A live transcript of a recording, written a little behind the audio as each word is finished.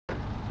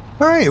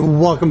Alright,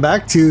 welcome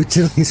back to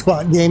Tiddly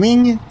Squat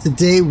Gaming.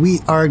 Today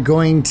we are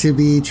going to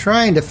be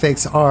trying to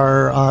fix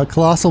our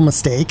colossal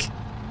mistake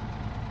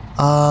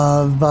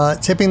of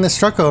tipping this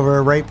truck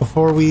over right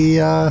before we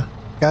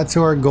got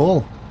to our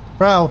goal.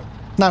 Well,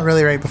 not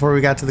really right before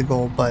we got to the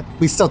goal, but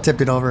we still tipped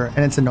it over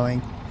and it's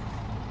annoying.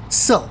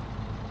 So,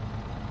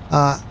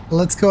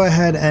 let's go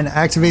ahead and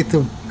activate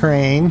the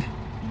crane.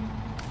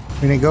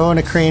 We're going to go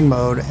into crane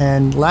mode,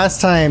 and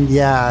last time,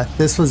 yeah,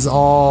 this was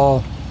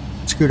all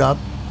screwed up.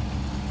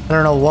 I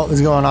don't know what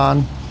was going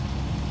on,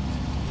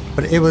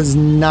 but it was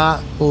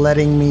not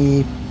letting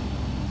me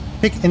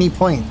pick any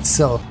points,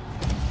 so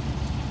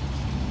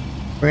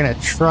we're gonna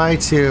try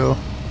to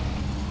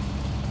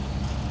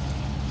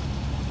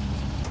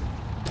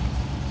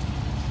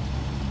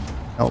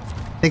I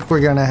think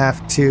we're gonna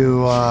have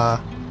to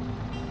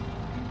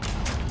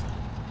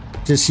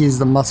just use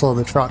the muscle of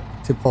the truck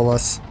to pull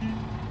us.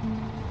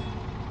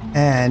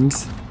 And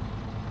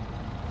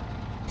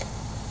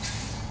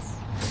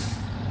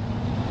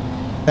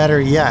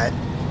better yet,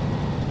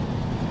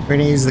 we're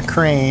gonna use the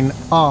crane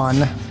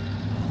on.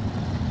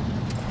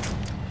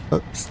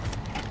 Oops.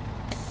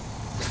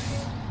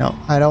 No,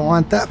 I don't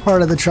want that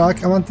part of the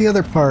truck. I want the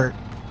other part.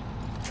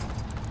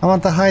 I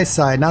want the high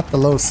side, not the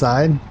low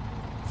side.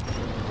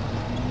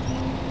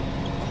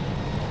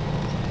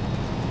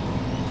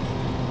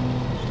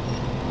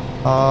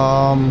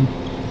 Oh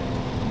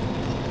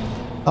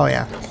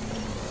yeah.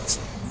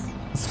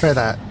 Let's try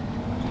that.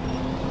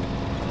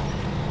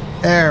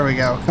 There we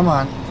go. Come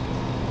on.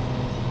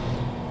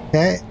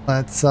 Okay,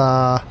 let's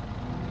go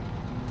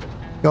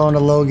into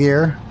low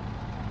gear.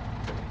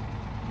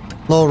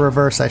 Low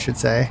reverse, I should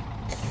say.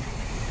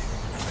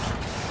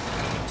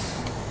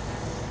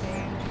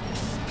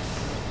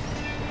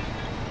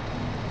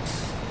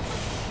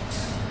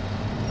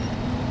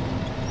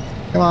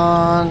 Come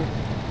on.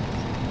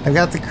 I've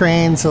got the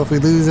crane, so if we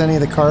lose any of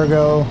the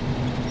cargo,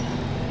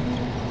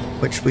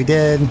 which we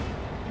did.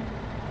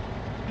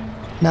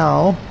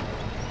 No.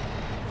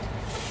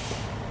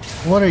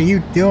 What are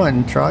you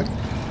doing, truck?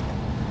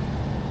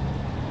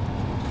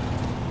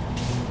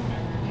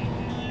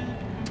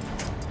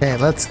 Okay,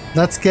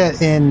 let's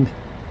get in.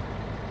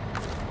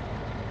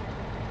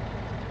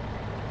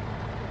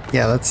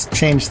 Yeah, let's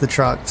change the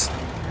trucks.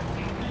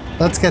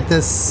 Let's get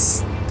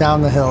this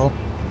down the hill.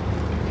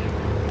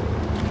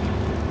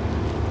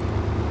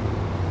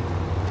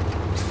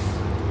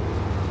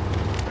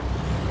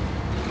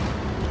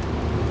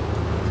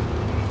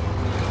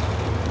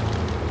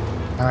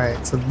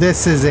 Alright, so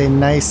this is a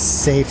nice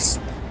safe.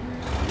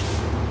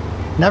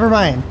 Never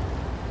mind.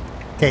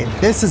 Okay,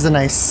 this is a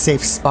nice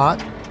safe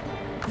spot.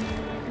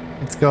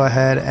 Let's go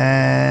ahead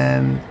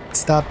and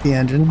stop the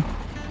engine.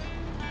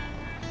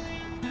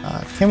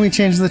 Can we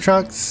change the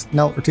trucks?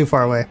 No, we're too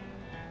far away.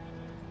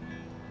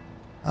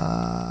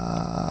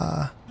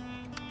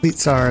 Fleet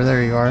Star,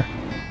 there you are.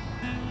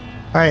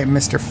 Alright,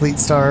 Mr. Fleet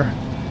Star.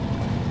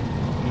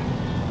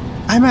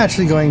 I'm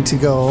actually going to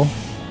go.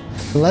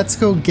 Let's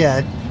go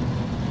get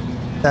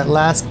that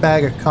last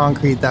bag of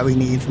concrete that we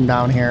need from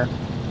down here.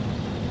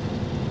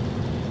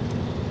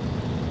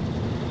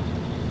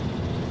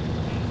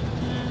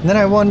 And then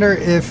I wonder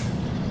if...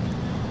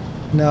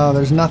 No,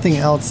 there's nothing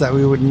else that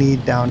we would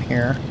need down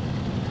here.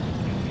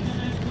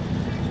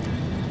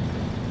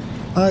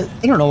 I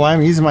don't know why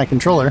I'm using my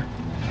controller.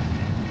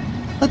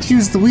 Let's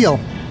use the wheel.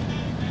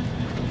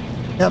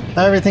 Yep,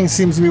 everything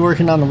seems to be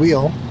working on the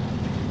wheel.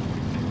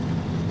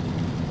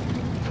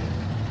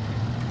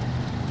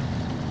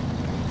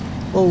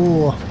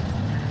 Oh.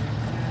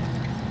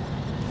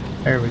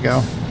 There we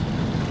go.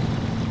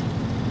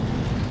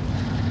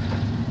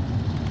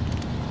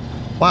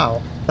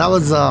 Wow. That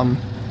was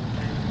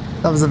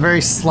a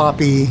very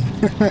sloppy,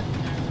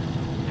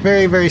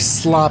 very, very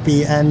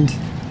sloppy end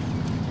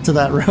to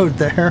that road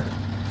there.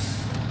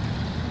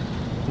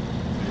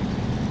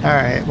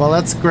 Alright, well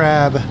let's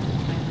grab,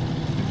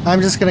 I'm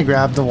just gonna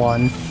grab the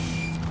one.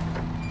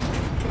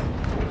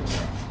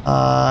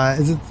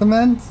 Is it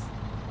cement?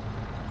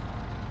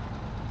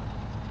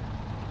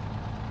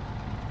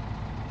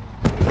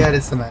 Yeah, it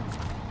is cement.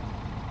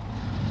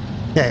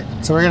 Okay,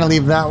 so we're gonna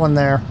leave that one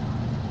there.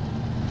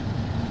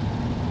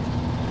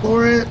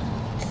 Floor it.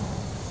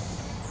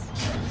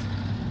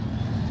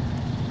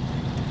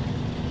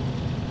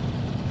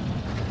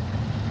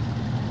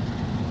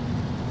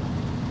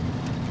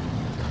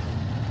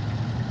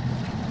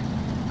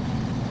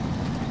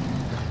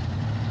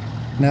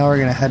 Now we're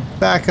gonna head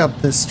back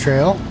up this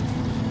trail.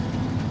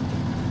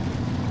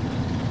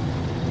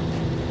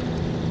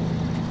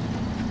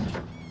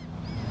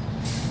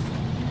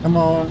 Come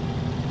on.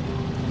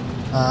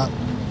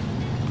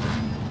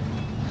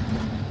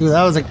 Ooh,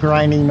 that was a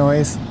grinding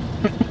noise.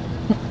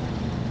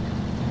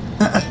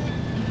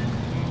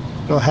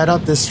 Go head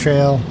up this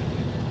trail.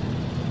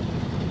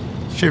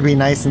 Should be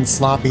nice and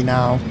sloppy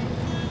now.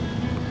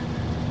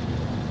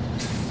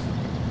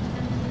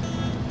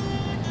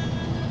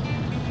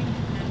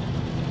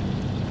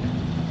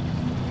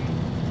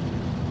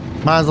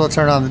 Might as well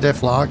turn on the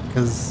diff lock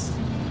because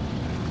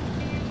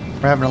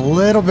we're having a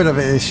little bit of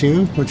an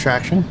issue with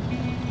traction.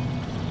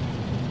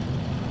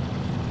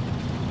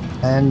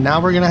 And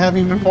now we're gonna have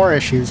even more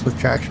issues with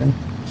traction.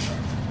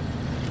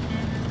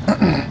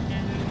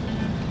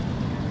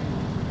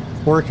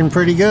 Working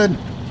pretty good.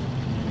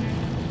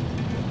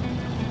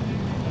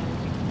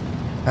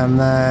 And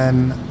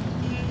then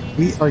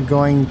we are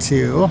going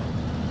to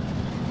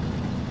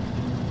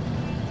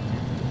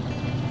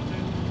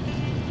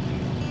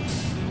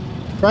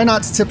try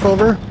not to tip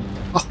over.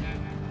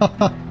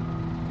 Oh.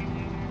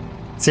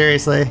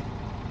 Seriously?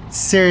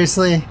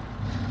 Seriously?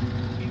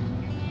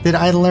 Did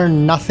I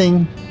learn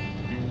nothing?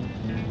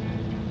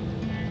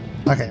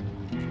 Okay.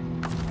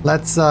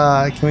 Let's,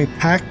 can we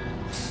pack?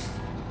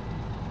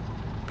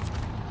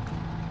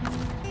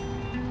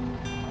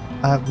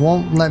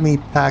 Won't let me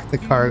pack the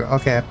cargo.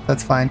 Okay,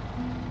 that's fine.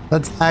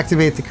 Let's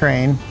activate the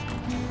crane.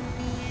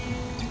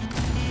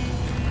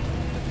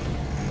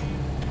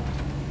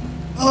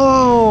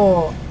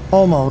 Oh!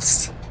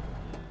 Almost.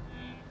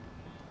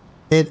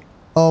 It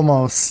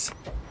almost.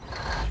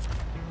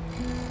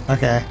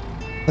 Okay.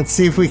 Let's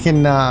see if we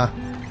can, oh,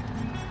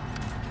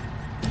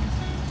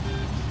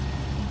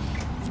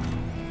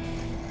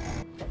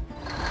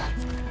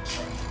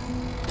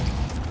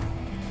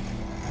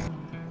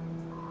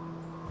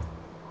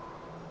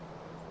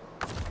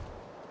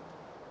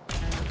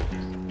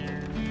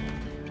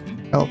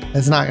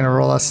 it's not gonna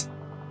roll us.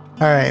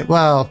 Alright,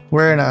 well,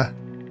 we're in a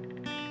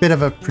bit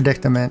of a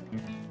predicament.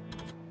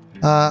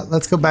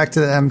 Let's go back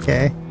to the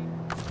MK.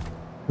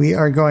 We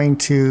are going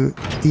to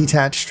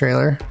detach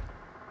trailer.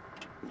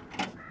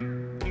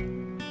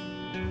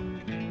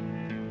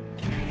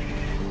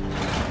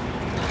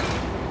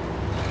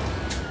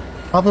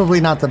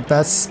 Probably not the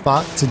best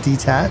spot to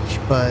detach,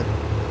 but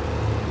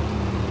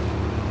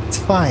it's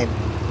fine.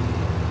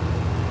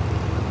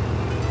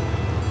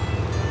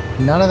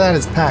 None of that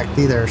is packed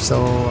either,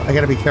 so I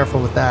gotta be careful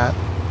with that.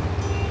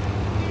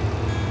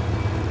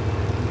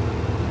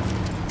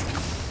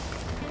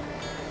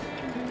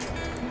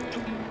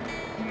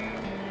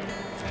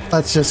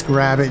 Let's just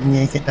grab it and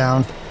yank it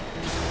down.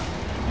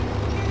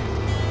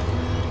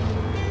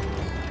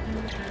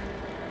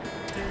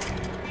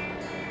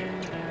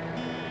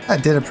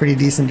 That did a pretty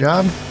decent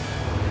job.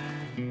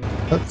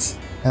 Oops.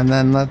 And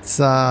then let's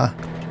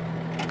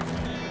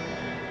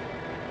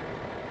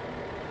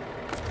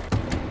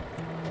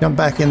jump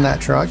back in that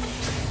truck.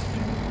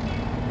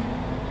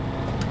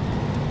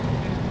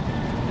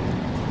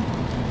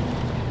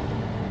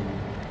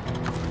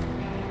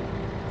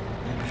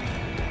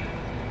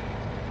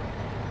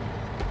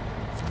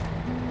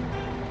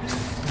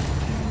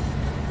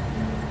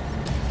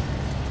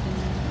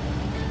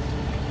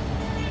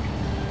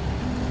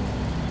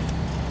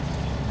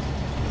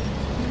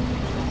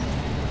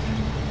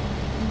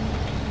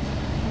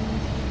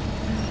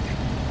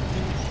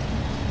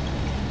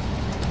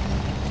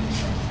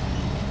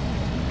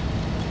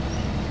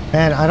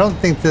 And I don't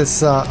think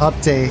this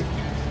update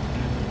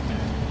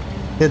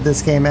did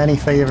this game any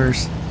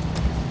favors.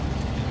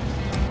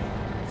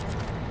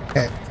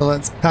 Okay, so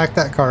let's pack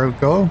that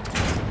cargo.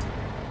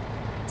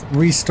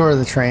 Restore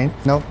the train.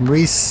 Nope,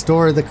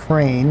 restore the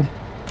crane.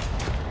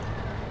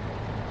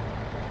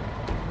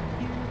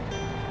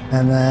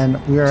 And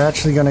then we are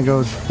actually going to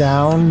go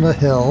down the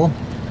hill.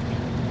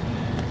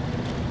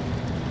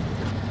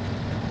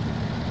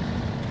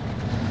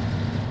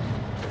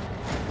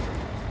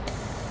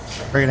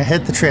 We're gonna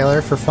hit the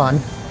trailer for fun.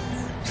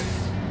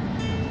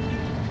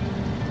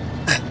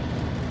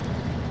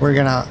 We're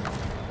gonna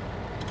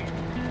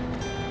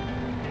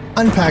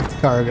unpack the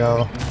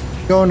cargo,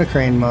 go into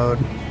crane mode.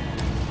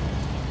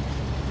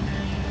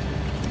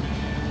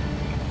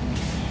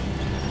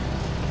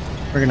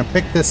 We're gonna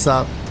pick this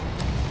up.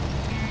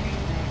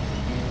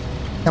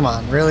 Come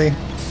on, really?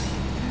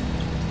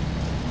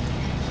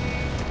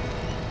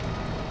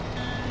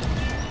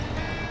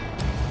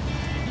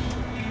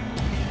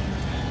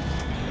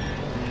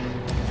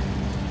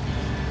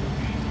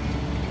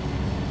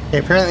 Okay,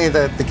 apparently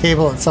the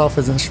cable itself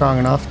isn't strong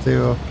enough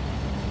to...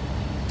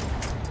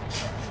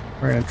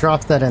 We're going to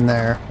drop that in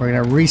there. We're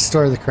going to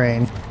restore the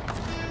crane.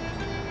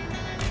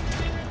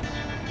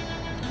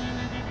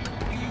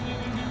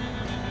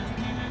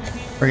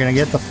 We're going to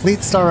get the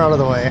fleet star out of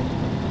the way.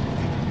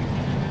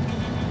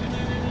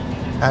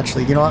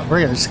 Actually, you know what?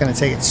 We're just going to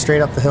take it straight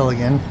up the hill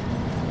again.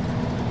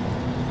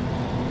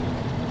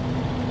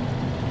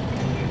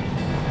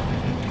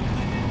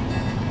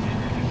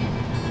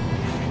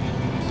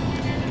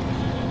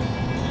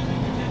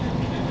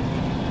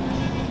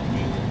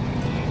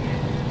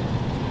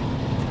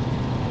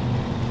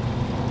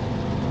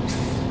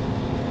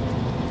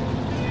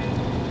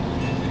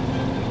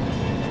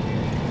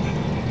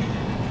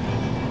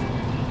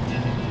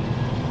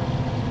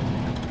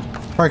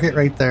 Park it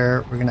right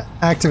there. We're gonna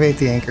activate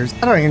the anchors.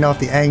 I don't even know if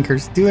the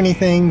anchors do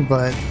anything,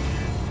 but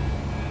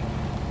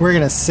we're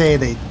gonna say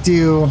they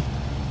do.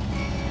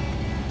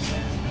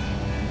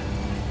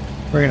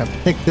 We're gonna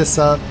pick this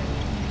up.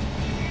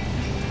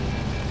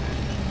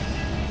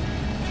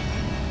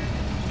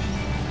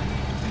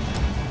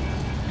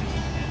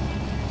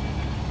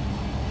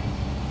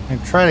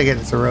 And try to get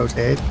it to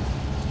rotate.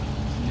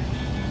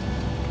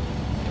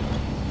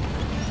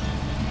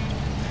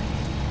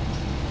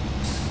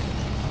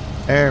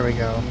 There we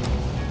go.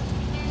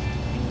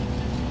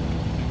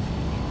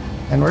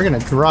 And we're gonna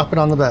drop it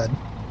on the bed.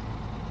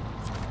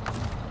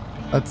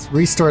 Let's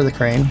restore the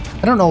crane.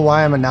 I don't know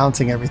why I'm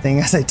announcing everything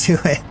as I do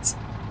it.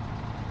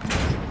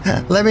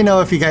 Let me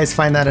know if you guys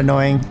find that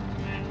annoying.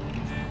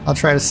 I'll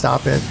try to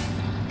stop it.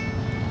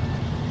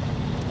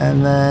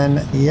 And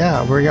then,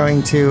 yeah, we're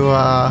going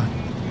to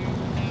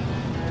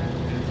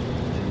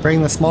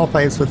bring the small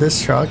pipes with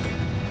this truck.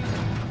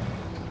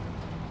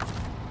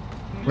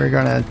 We're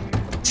gonna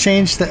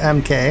change the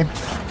MK.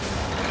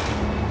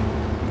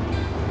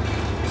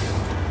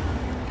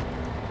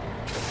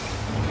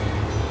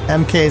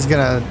 MK is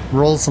gonna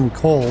roll some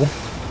coal.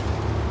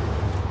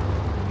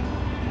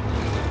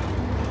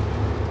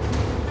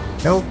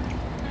 Nope.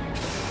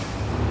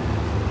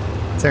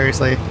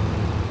 Seriously.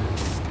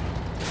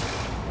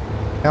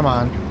 Come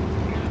on.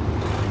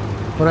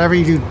 Whatever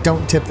you do,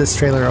 don't tip this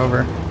trailer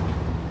over.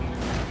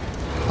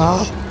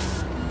 Oh.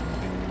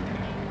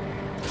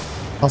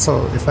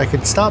 Also, if I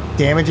could stop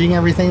damaging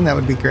everything, that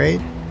would be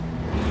great.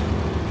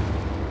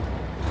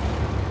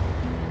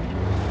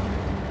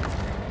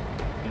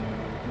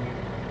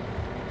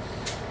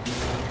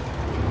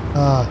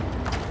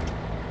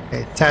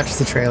 Okay, attach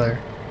the trailer.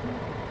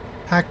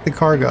 Pack the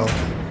cargo.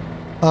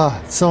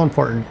 So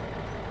important.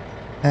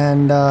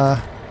 And,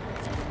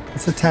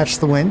 let's attach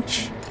the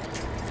winch.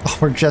 Oh,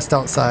 we're just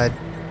outside.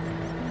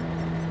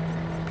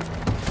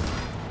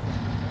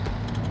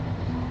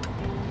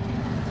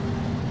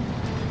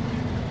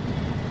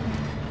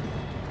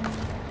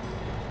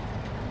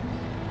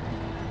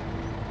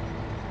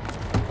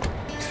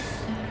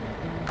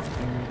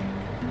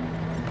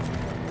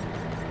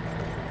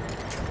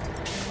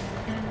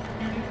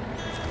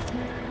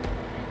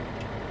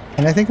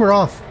 And I think we're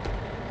off.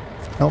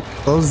 Nope,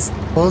 close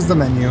the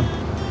menu.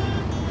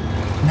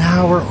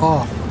 Now we're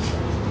off.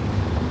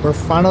 We're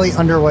finally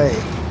underway.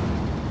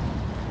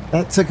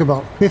 That took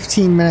about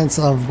 15 minutes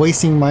of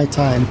wasting my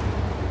time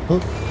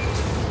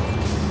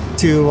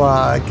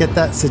to get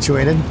that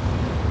situated.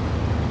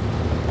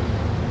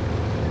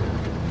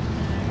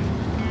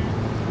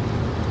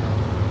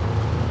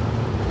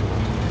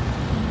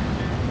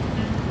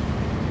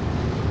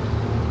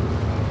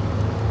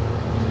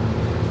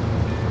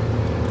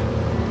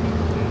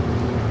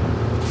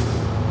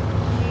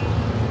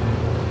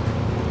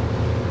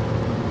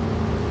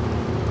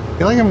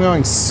 I feel like I'm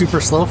going super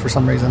slow for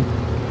some reason.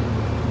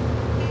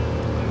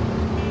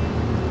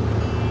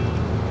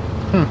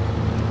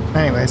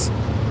 Anyways.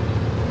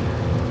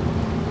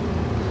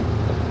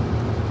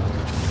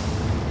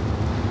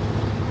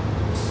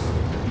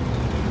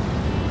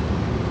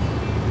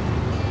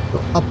 Go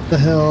up the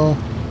hill.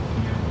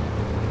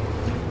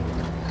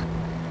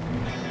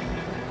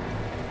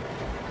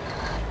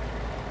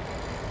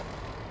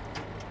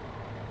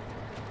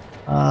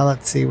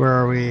 Let's see, where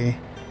are we?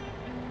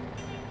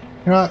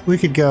 You know what? We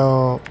could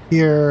go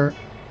here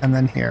and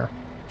then here.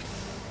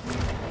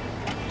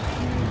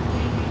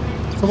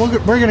 So we're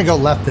going to go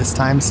left this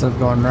time instead of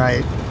going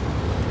right.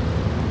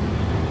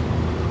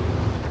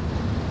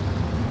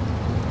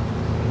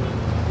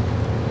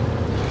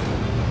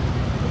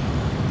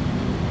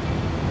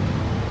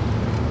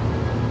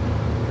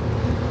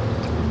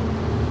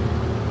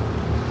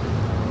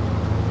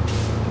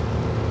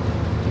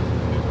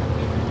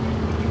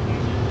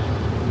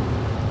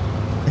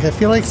 Like, I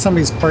feel like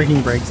somebody's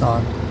parking brakes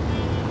on.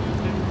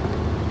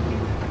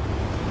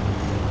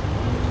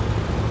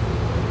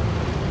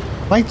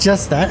 Am I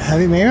just that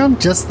heavy? Maybe I'm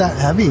just that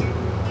heavy.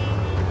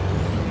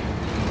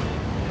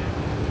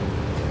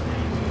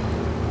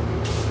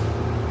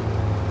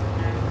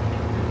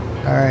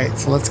 Alright,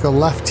 so let's go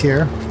left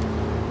here.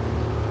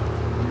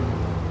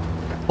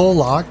 Full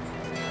lock.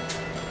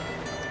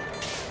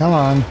 Come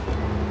on.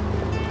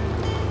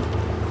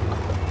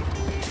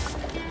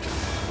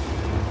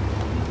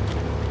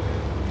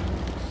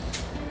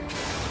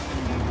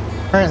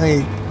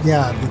 Apparently,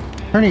 yeah,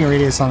 the turning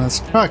radius on this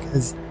truck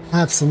is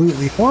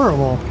absolutely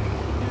horrible.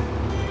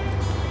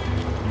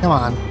 Come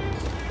on.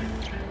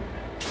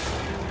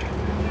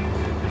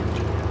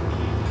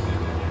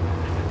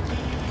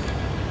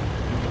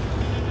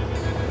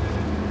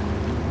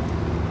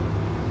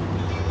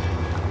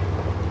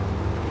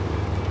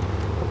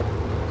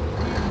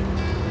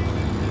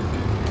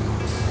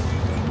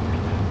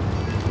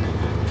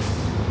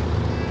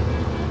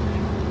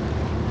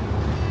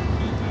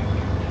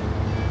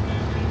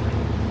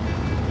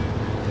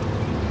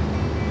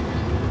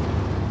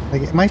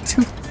 Like, am I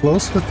too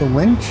close with the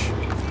winch?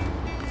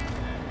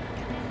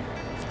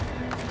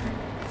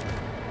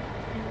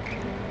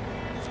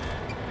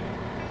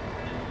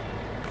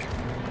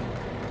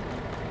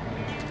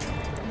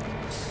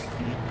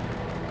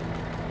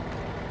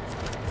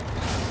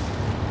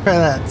 Try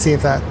that, see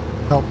if that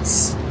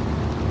helps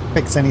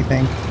fix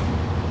anything.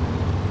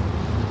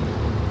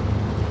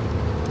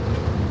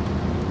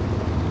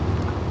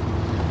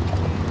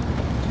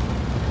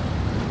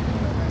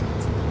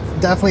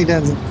 Definitely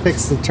doesn't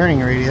fix the turning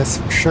radius,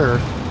 for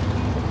sure.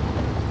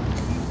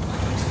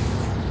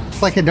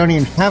 It's like I don't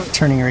even have a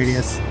turning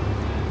radius.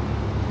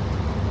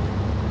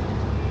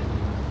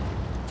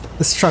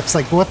 This truck's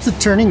like, what's the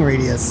turning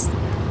radius?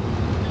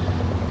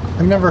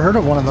 I've never heard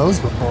of one of those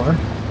before.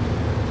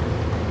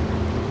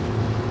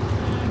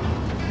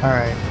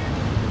 Alright.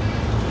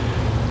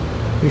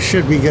 We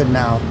should be good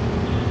now.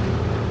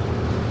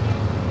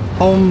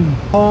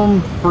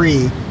 Home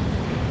free.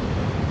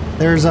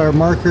 There's our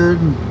marker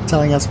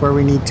telling us where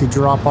we need to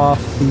drop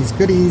off these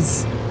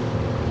goodies.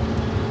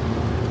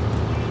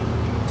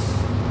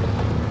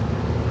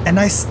 And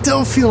I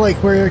still feel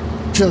like we're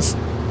just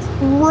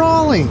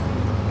crawling.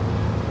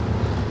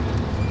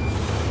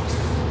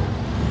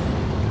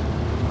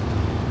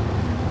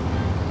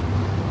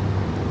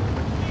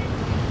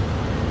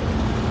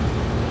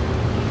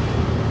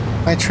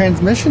 My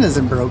transmission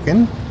isn't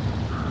broken.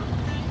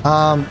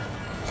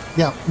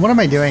 Yeah, what am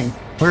I doing?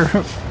 We're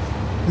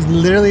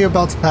literally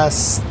about to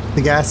pass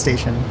the gas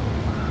station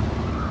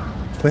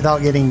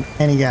without getting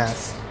any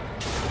gas.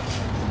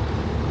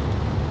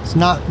 It's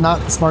not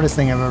the smartest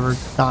thing I've ever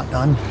not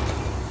done.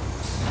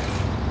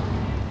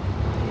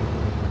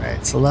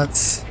 Alright, so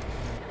let's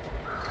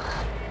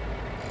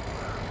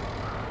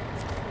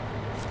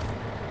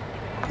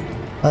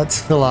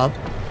fill up.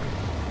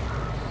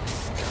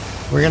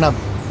 We're gonna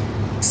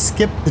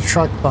skip the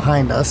truck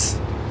behind us.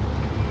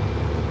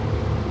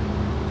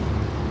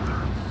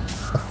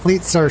 The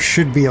Fleet Star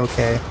should be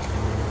okay.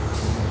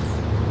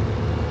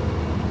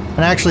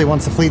 And actually,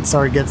 once the Fleet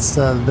Star gets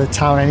to the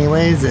town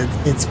anyways,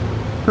 it's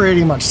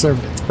pretty much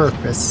served its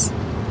purpose.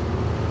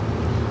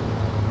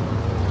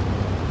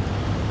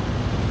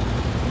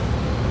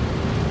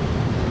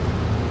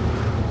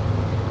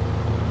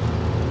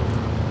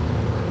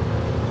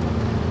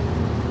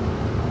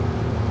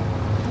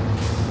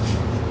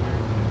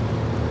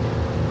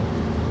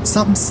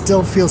 Something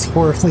still feels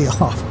horribly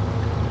off.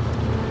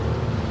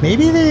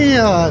 Maybe they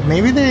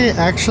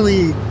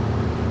actually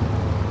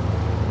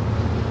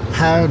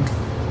had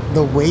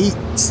the weight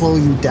slow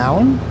you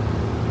down.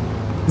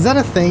 Is that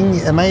a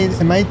thing? Am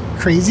I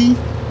crazy?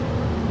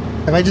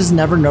 Have I just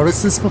never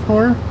noticed this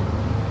before?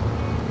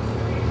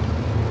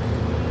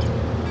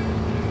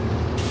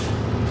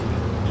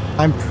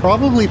 I'm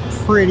probably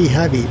pretty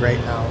heavy right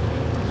now.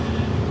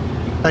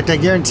 In fact, I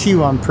guarantee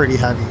you I'm pretty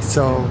heavy,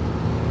 so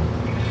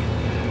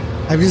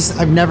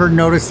I've never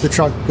noticed the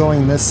truck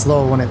going this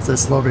slow when it's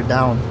this loaded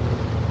down.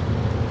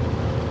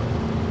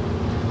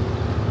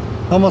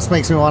 Almost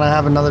makes me want to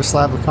have another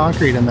slab of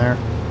concrete in there.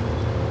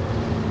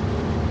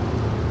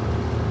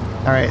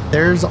 Alright,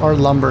 there's our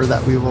lumber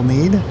that we will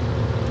need.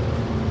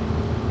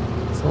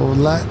 So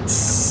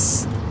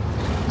let's,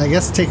 I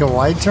guess, take a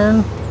wide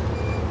turn.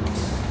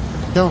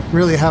 Don't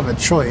really have a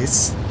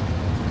choice.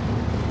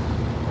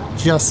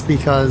 Just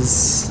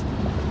because,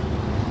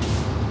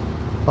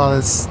 well,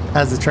 this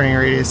has the turning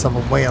radius of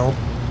a whale.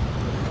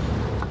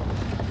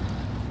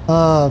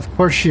 Of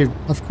course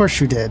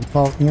you did.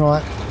 Well, you know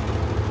what?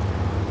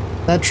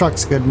 That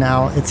truck's good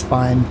now. It's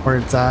fine where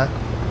it's at.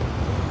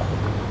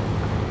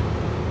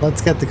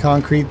 Let's get the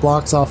concrete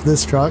blocks off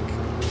this truck.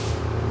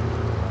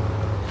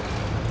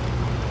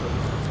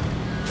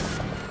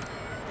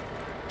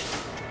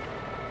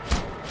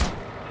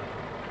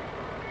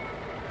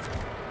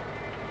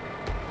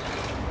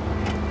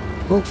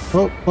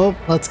 Oh,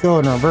 let's go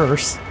in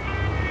reverse.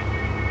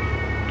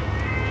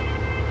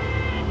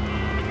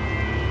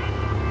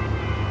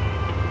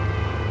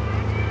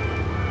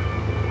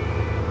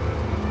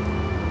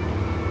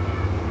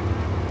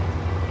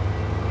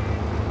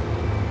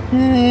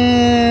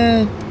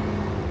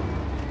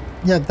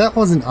 Yeah, that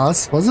wasn't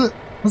us, was it?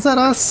 Was that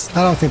us?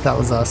 I don't think that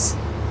was us.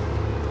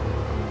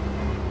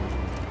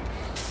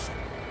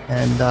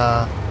 And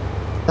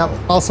that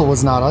also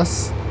was not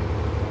us.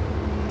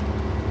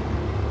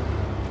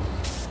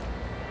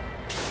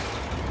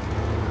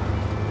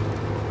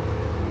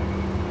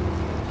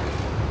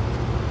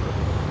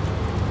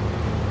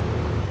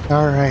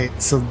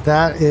 Alright, so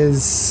that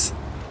is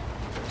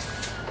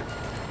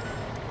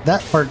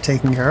that part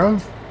taken care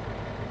of.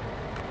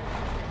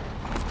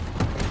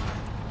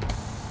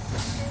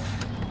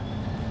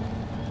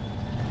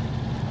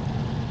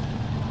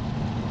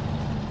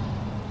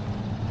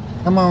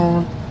 Come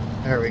on.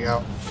 There we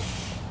go.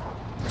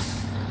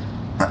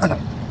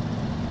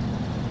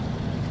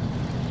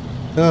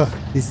 Ugh,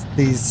 these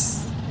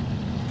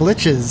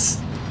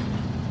glitches.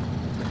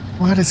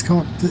 What is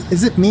going...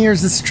 Is it me or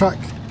is this truck?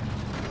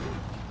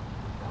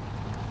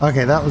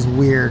 Okay, that was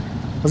weird.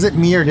 Was it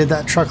me or did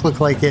that truck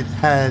look like it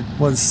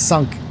was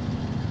sunk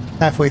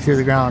halfway through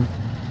the ground?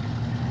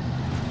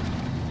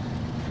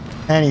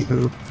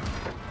 Anywho.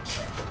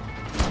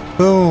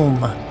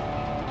 Boom.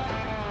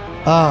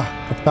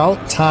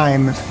 About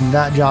time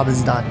that job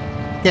is done.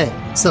 Okay,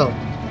 so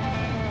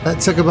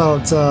that took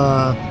about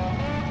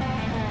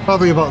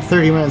probably about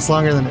 30 minutes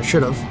longer than it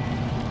should have.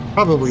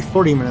 Probably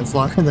 40 minutes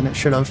longer than it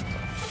should have.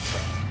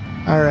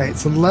 Alright,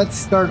 so let's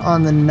start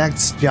on the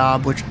next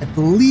job, which I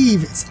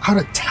believe is out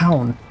of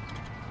town.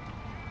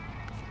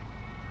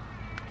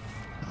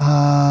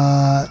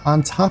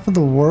 On top of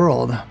the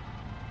world.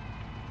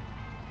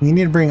 We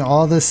need to bring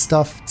all this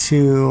stuff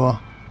to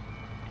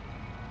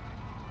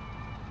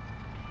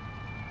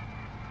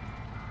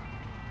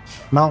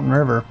Mountain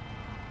River.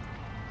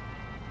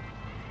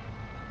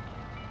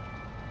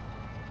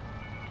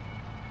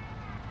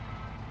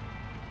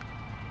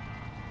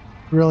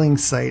 drilling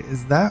site.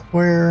 Is that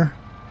where...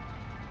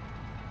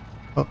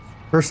 Oh,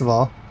 first of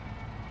all,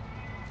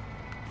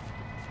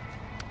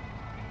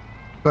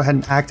 go ahead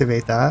and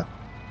activate that.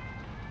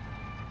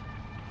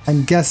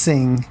 I'm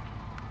guessing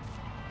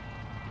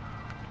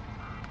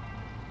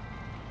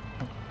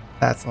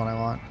that's what I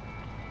want.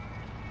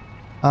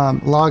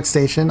 Log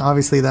station,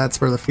 obviously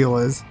that's where the fuel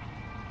is.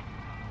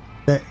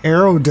 The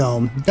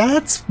aerodome,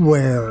 that's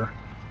where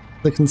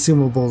the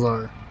consumables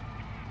are.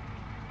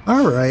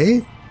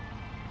 Alright.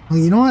 Well,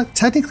 you know what?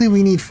 Technically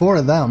we need 4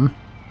 of them.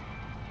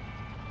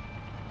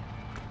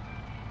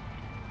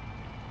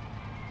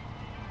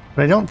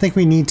 But I don't think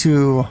we need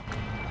to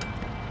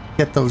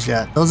get those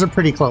yet. Those are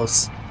pretty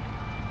close.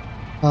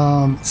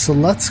 So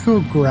let's go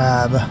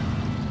grab...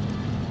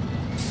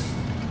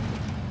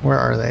 Where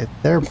are they?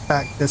 They're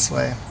back this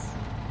way.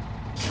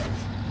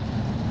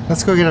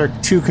 Let's go get our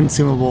 2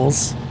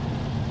 consumables.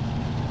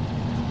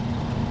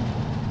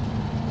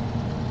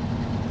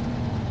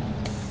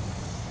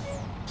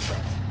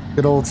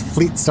 Good old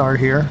Fleet Star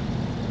here.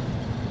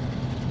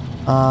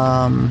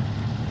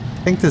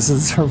 I think this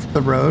is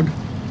the road.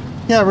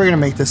 Yeah, we're gonna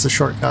make this a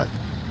shortcut.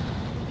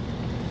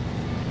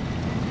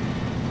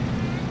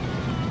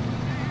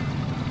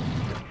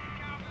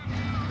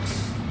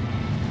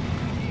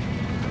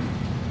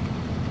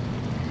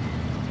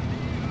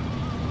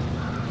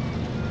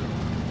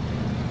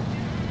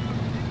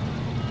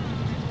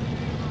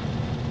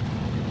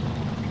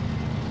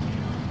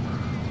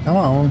 Come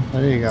on,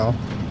 there you go.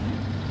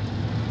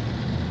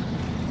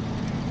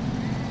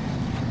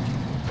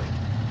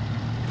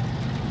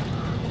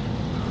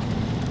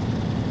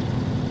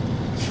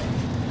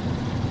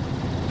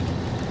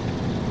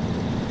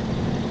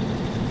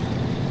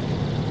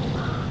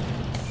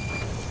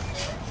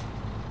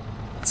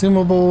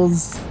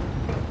 Consumables.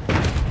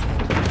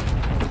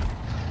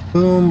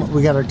 Boom,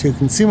 we got our 2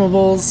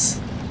 consumables.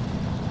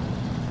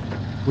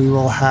 We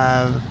will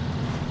have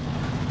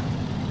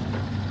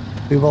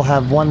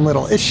one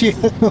little issue. 2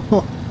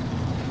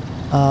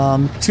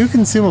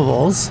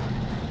 consumables.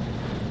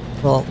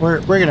 Well,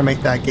 we're gonna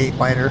make that gate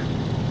wider.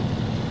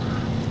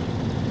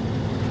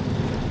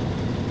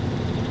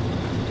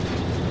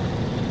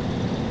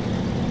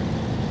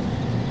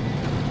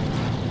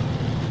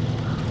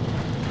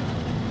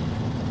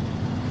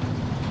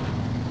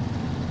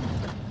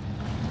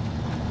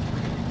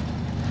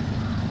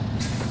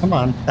 Come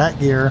on, that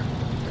gear.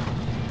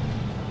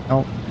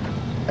 Nope.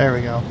 There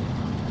we go.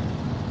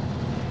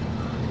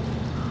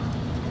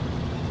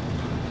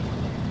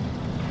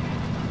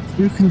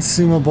 Two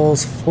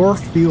consumables, 4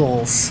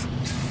 fuels.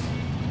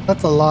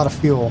 That's a lot of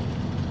fuel.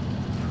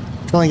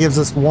 It only gives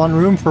us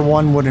room for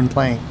 1 wooden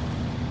plank.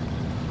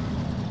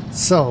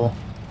 So,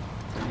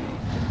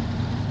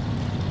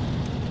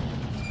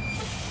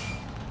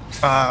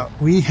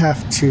 we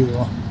have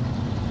to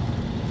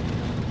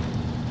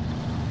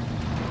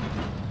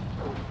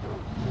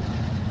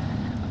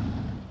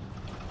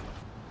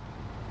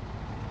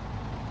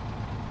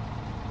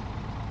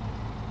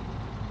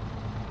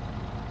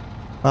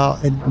well,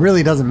 it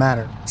really doesn't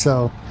matter.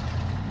 So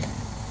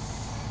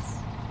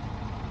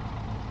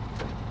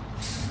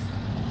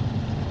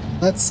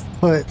let's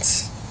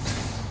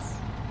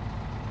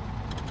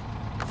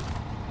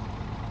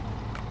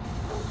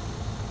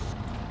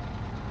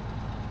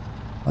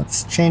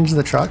change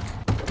the truck.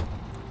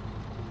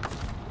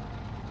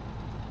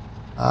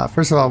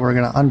 First of all, we're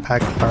going to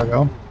unpack the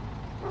cargo.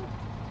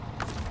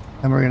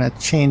 And we're going to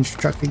change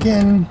truck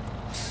again.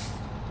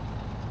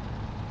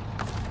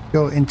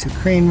 Go into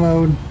crane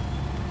mode.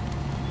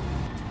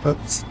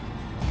 Oops.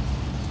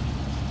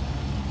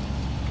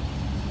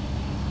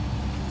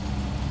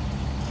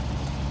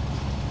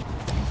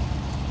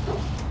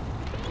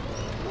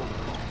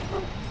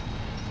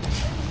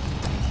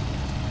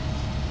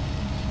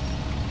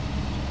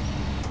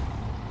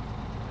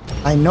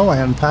 I know I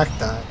unpacked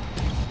that.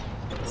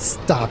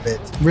 Stop it.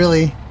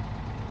 Really?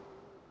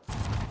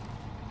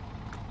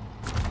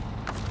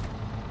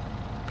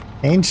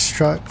 Change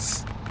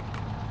trucks.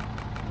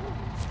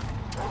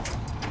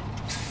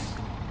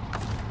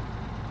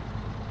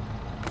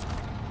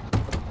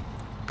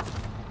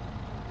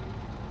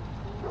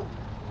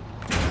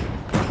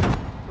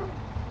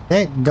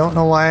 Hey, don't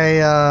know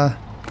why,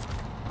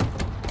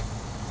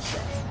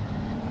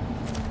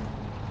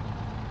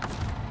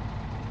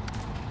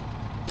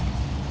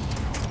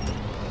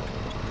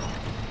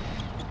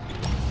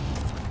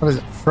 what is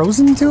it,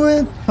 frozen to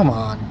it? Come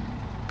on.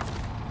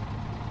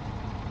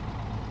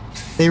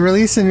 They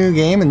release a new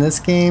game and this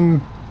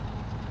game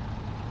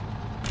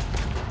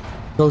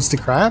goes to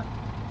crap?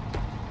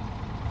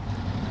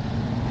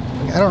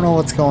 I don't know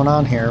what's going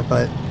on here,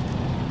 but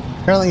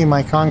apparently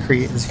my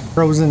concrete is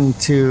frozen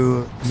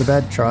to the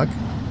bed truck.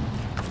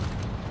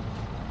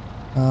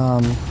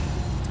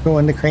 Go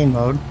into crane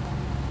mode.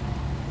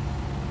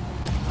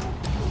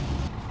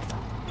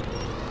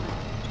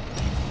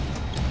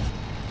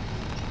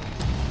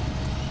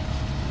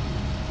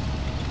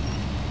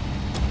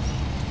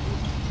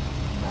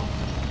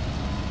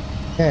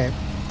 Okay.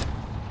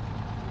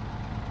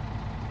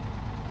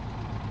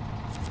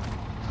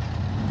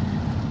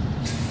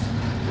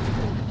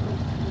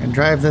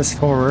 drive this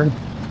forward.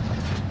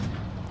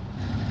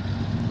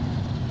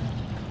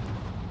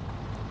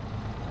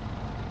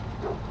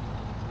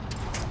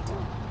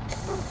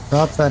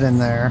 Drop that in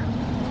there.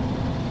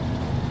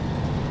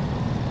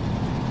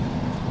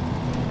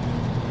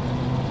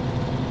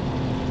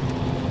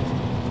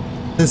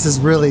 This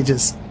is really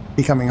just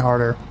becoming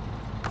harder.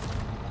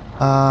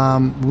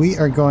 We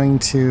are going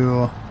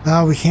to...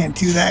 Oh, we can't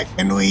do that,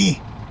 can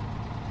we?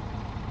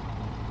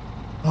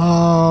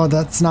 Oh,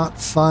 that's not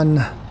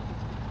fun.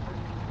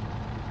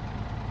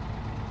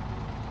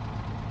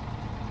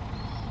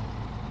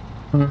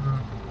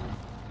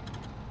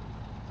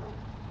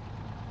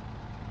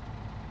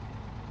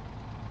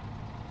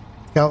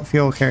 Scout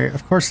fuel carrier.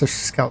 Of course there's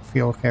scout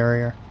fuel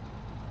carrier.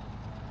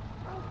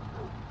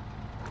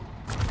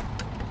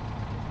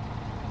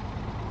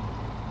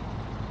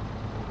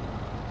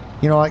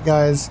 You know what,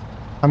 guys?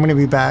 I'm going to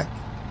be back.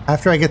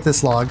 After I get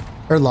this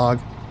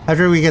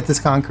after we get this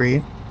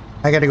concrete,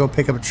 I got to go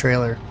pick up a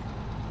trailer.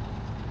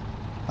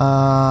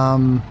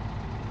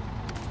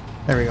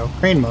 There we go.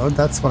 Crane mode.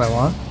 That's what I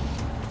want.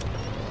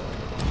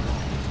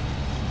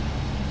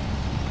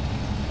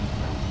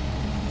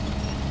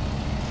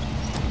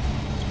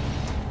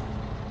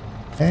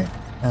 Okay.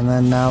 And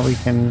then now we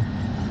can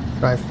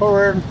drive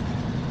forward.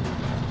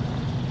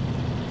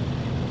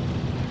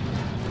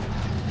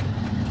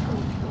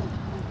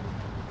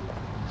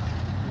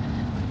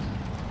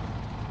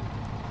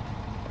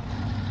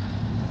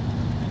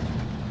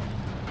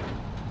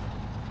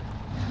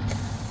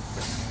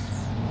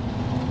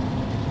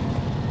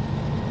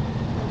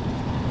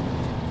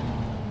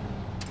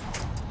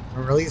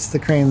 Release the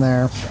crane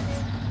there.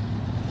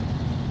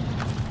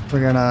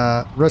 We're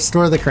gonna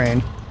restore the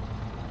crane.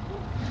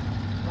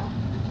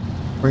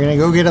 We're gonna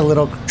go get a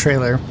little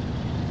trailer.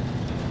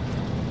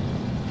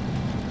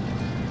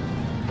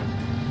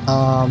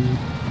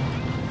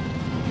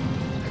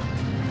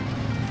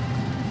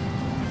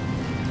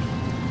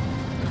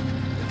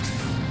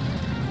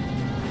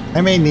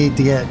 I may need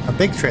to get a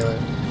big trailer,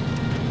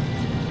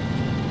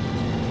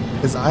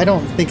 because I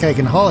don't think I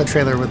can haul a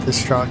trailer with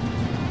this truck.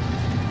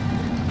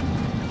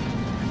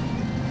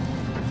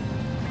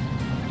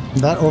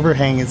 That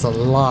overhang is a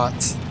lot.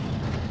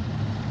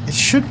 It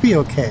should be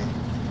okay.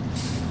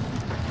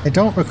 I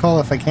don't recall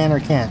if I can or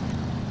can't.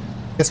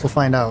 Guess we'll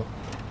find out.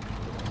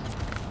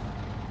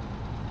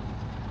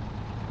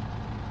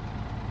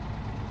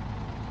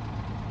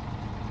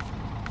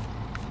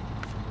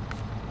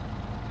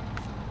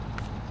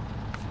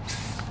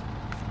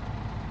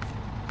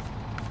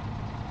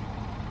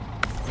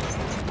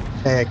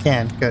 Okay, I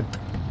can. Good.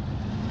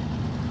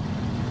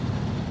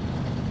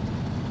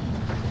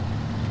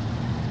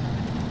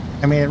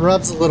 I mean, it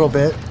rubs a little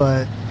bit,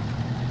 but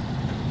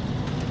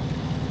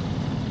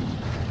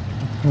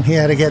we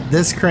had to get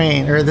this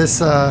crane, or this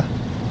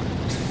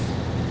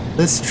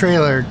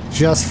trailer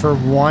just for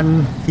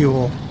one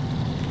fuel.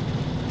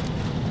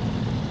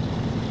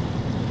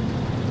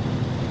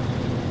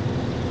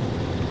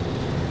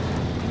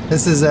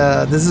 This is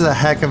a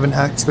heck of an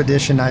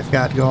expedition I've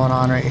got going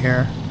on right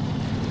here.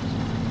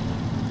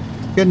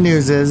 Good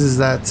news is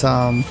that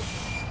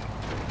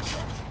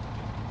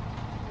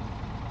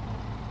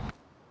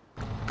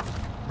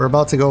we're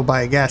about to go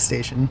by a gas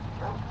station.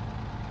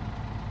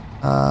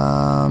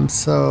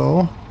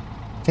 So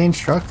change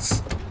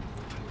trucks.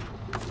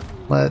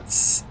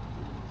 Let's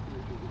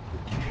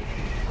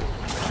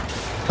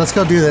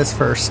go do this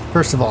first.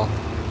 First of all,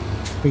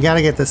 we got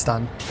to get this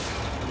done.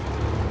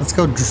 Let's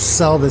go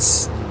sell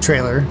this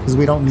trailer because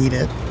we don't need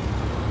it.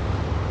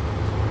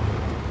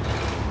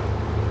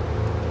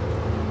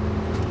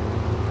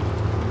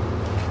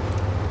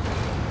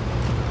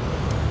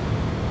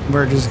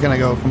 We're just gonna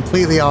go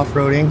completely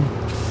off-roading.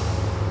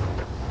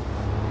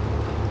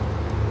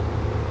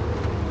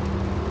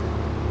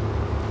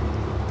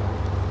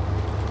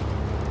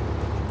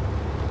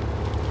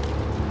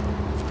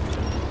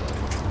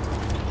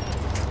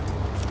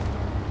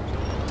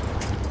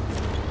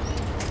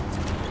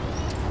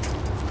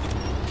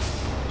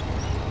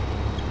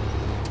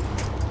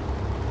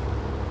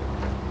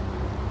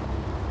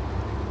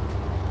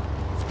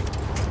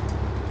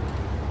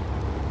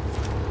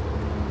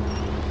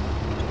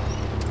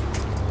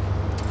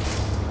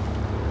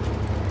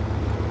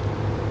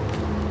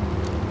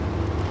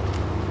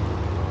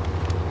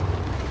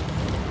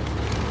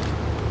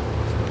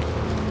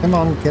 Come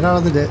on, get out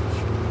of the ditch.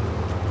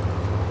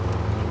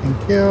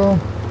 Thank you.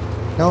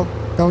 Nope,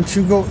 don't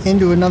you go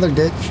into another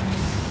ditch.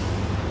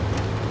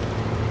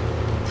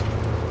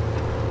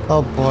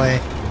 Oh boy.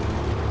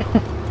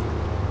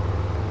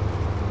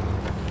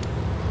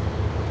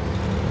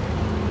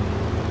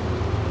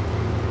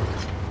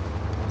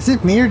 Is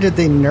it me or did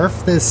they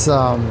nerf this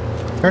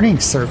turning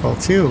circle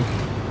too?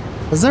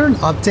 Was there an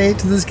update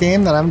to this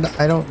game that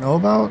I don't know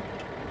about?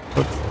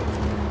 Oops,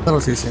 a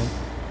little too soon.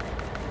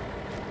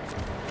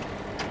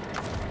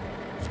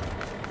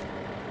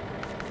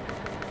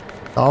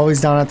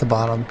 Always down at the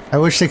bottom. I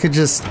wish they could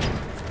just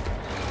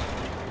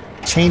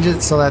change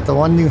it so that the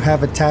one you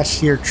have attached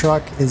to your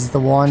truck is the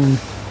one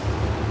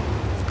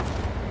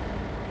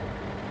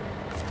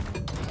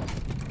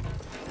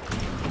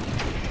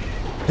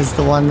is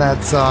the one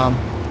that's at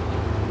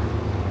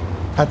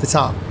the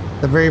top,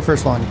 the very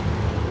first one.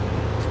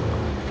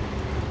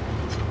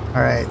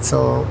 Alright,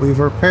 so we've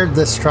repaired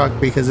this truck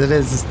because it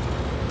is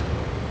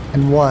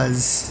and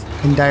was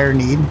in dire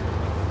need.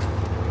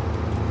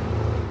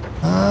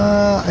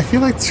 I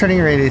feel like the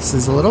turning radius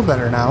is a little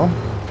better now.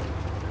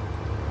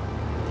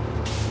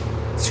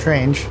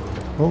 Strange.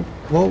 Whoa,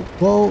 whoa,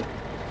 whoa.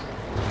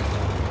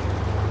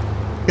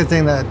 Good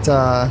thing that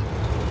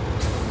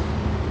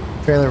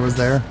trailer was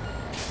there.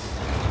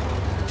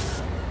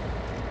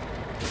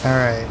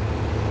 Alright.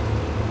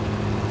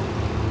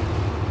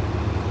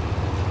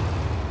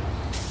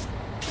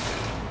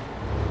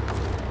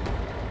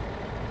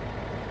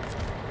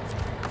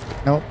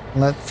 Nope,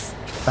 let's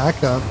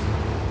back up.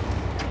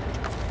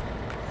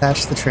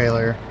 Attach the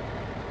trailer.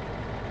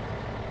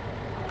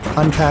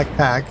 Unpack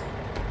pack.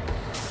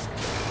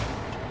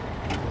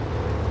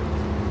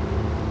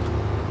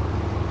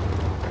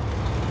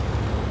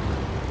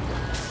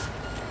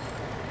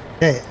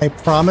 Okay, I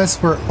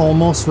promise we're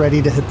almost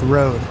ready to hit the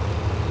road.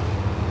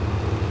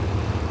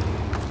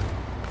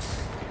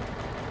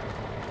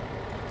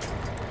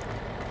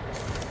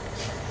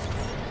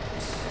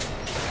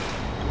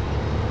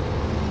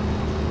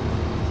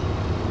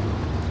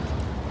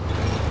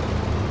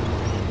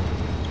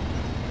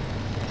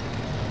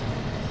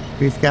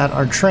 We've got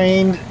our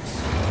train,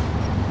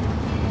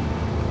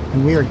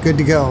 and we are good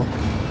to go.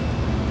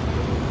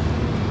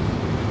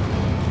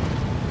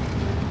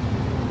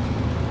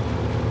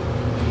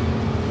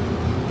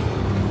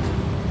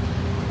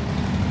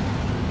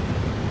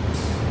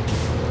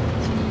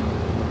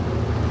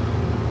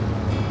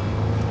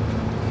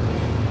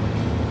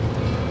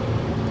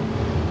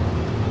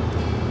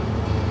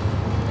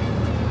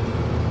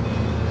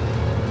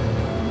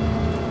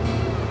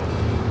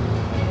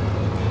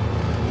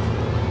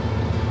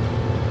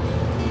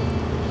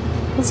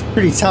 That's a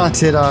pretty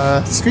talented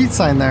street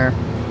sign there.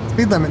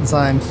 Speed limit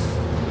sign.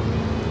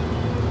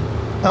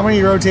 How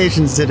many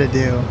rotations did it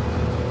do?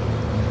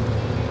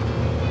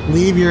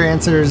 Leave your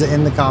answers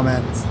in the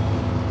comments.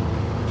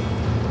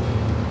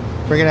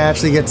 We're gonna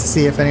actually get to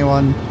see if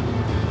anyone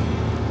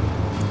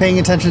is paying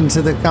attention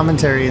to the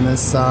commentary in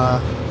this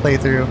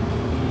playthrough.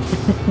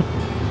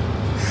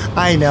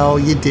 I know,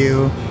 you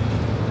do.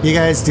 You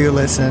guys do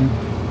listen.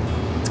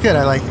 It's good,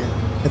 I like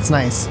it. It's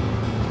nice.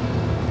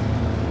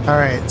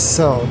 Alright,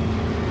 so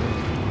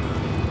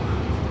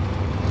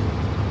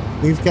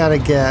we've got to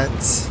get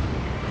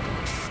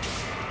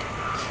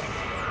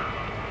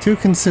 2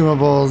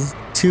 consumables,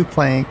 2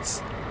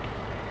 planks.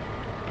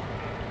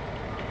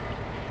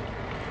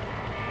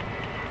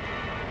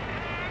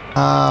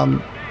 I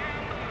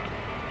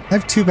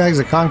have 2 bags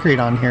of concrete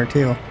on here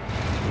too.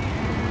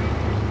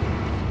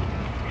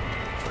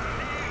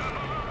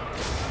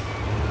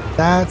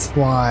 That's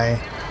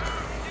why.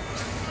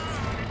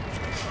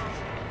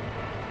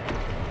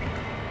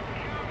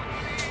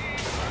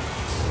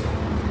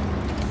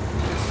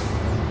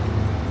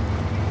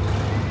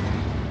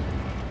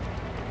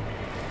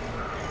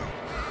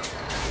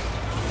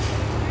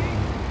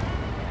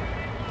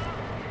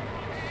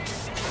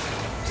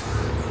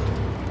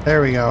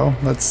 There we go.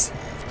 Let's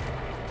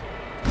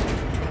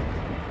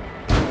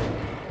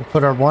we'll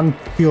put our 1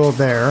 fuel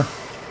there.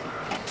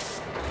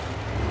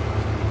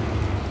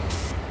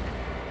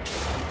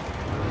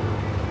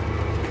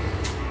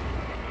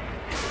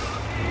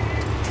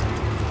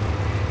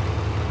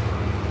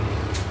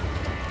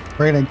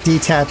 We're going to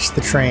detach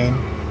the train.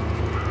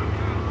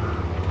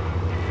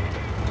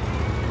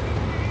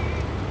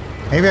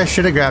 Maybe I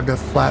should have grabbed a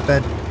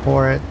flatbed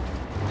for it.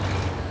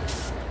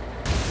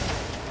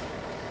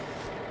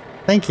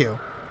 Thank you.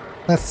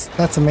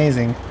 That's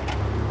amazing.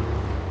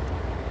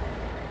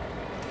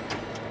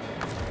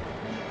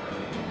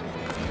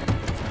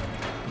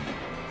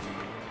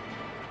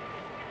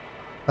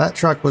 That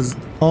truck was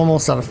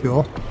almost out of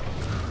fuel.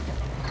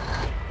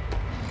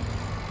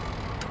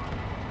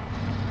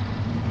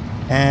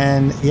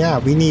 And yeah,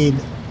 we need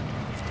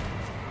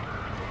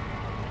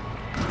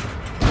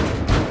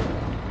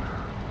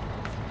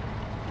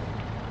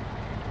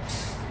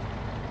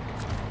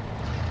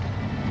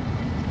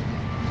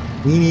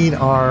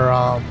our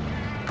I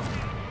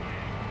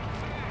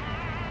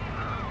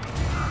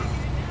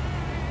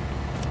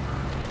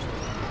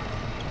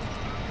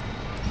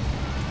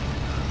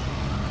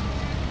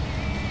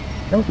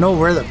don't know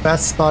where the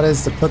best spot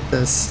is to put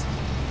this.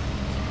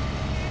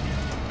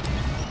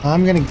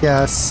 I'm gonna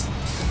guess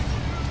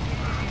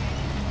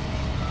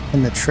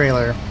in the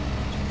trailer.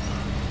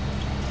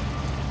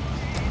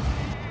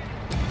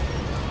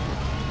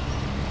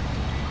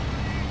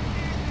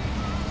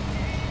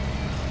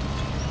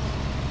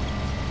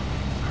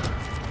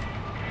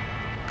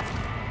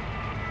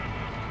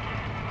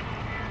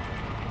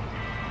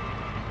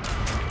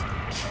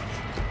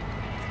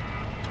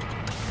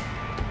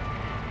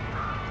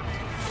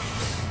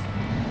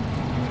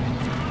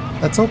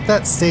 Let's hope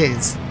that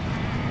stays.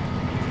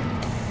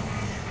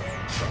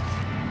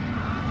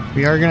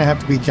 We are gonna have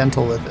to be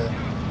gentle with it.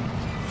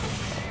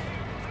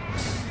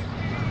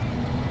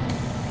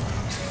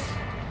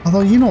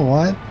 Although, you know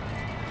what?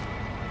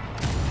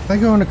 I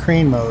go into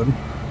crane mode.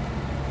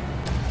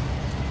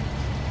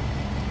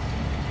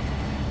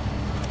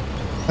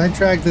 If I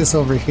drag this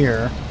over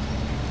here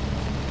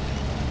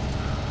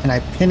and I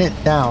pin it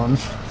down,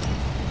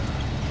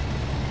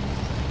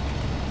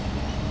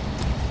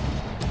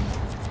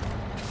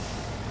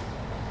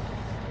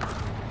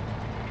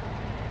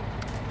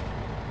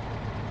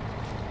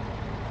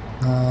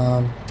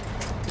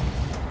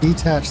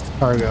 detach the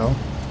cargo.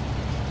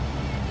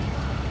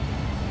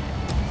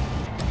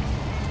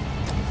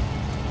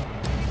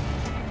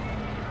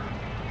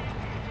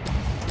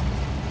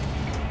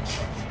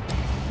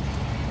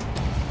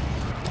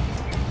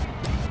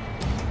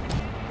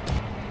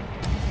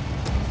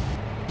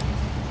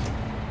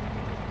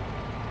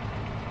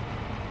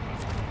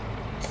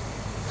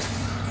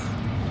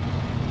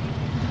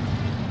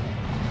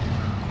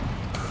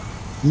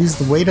 Use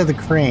the weight of the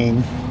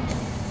crane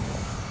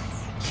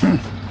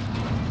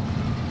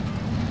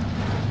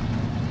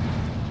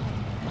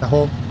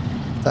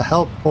to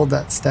help hold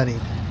that steady.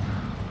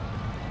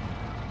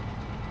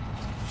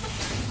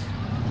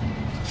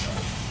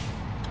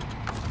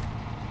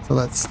 So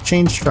let's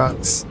change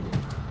trucks,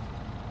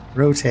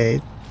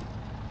 rotate.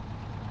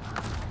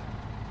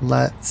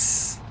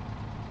 Let's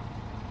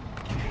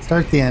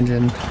start the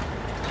engine.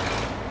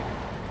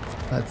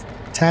 Let's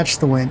attach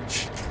the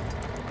winch.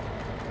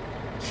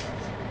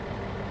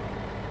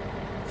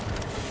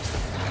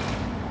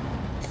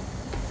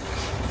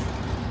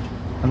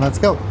 And let's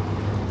go.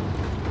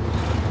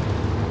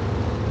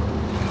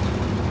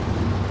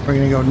 We're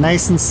gonna go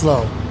nice and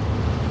slow.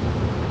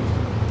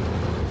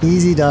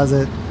 Easy does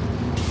it.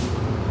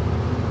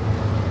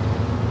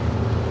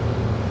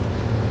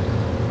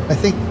 I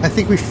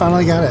think we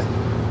finally got it.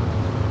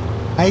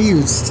 I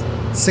used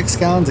 6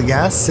 gallons of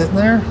gas sitting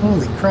there.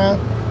 Holy crap.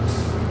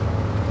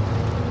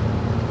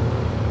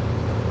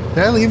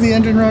 Did I leave the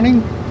engine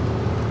running?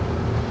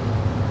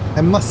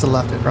 I must have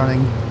left it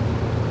running.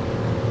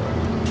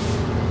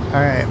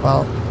 Alright,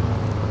 well.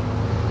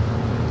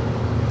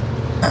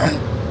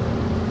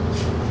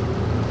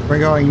 We're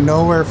going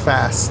nowhere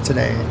fast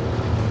today.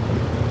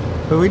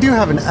 But we do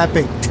have an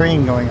epic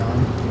train going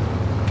on.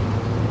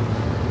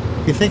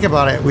 If you think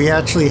about it, we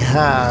actually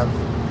have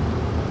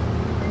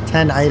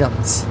 10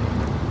 items.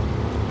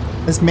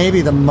 This may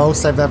be the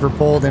most I've ever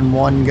pulled in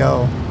one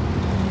go.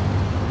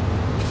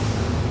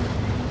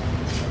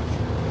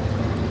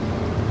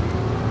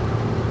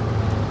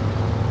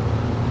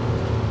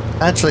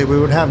 Actually, we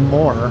would have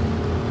more.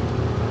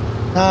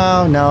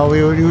 Oh no,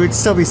 we would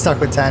still be stuck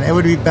with 10. It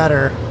would be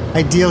better.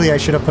 Ideally, I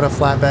should have put a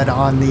flatbed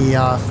on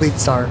the Fleet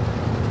Star.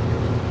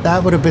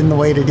 That would have been the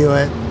way to do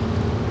it.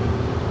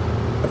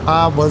 But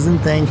I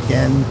wasn't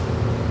thinking.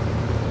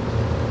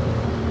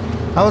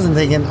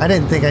 I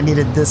didn't think I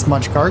needed this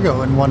much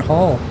cargo in one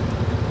haul.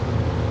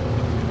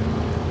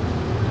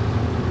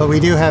 But we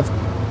do have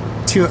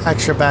 2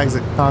 extra bags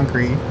of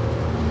concrete.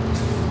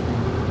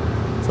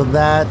 So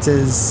that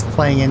is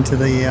playing into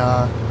the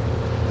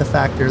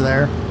factor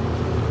there.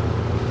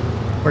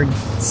 We're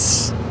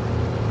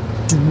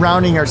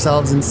drowning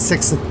ourselves in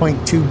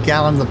 6.2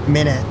 gallons a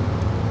minute.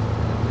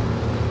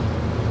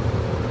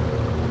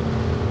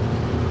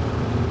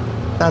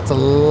 That's a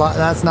lot.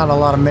 That's not a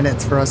lot of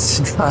minutes for us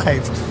to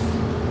drive.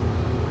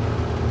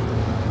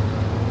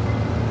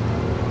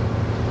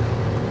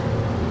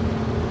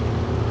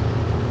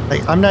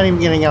 Like, I'm not even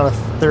getting out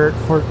of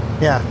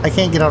I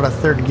can't get out of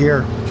third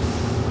gear.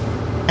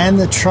 And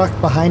the truck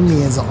behind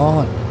me is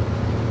on.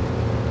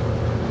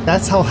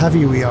 That's how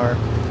heavy we are.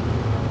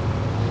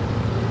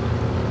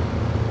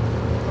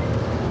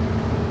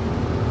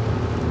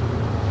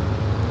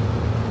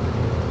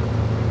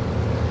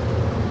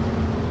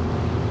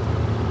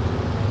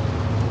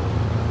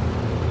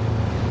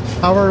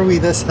 How are we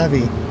this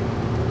heavy?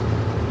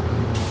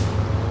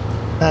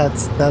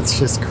 That's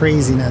just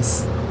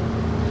craziness.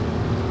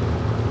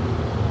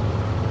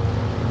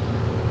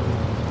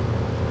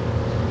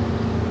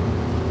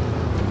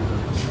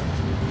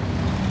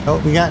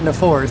 Oh, we got into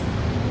 4th.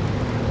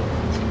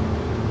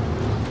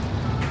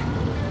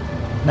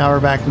 Now we're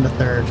back into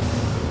 3rd.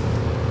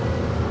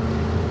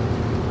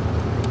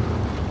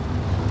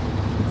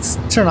 Let's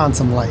turn on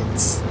some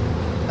lights.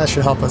 That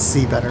should help us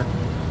see better.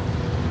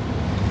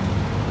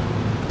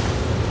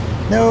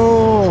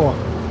 No!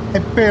 I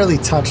barely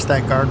touched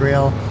that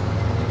guardrail.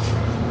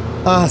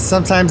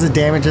 Sometimes the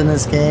damage in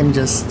this game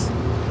just...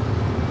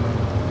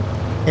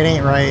 it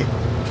ain't right.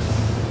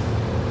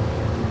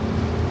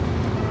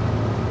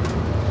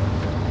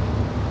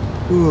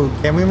 Ooh,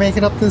 can we make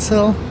it up this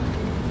hill?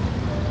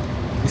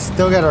 We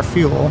still got our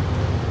fuel.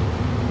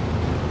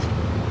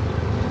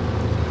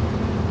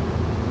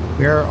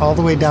 We are all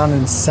the way down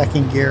in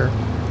 2nd gear.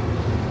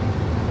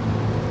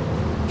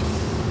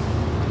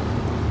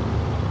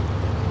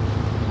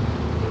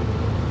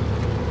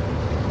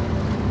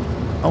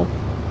 Oh.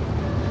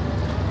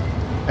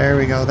 There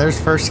we go. There's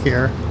 1st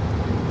gear.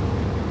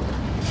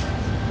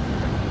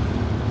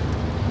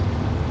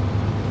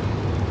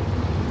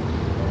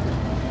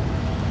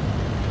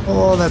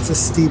 Oh, that's a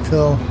steep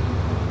hill.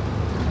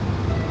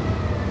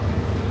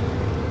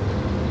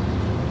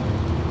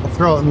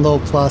 throw it in low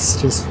plus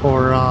just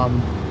for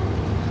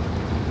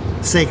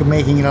sake of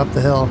making it up the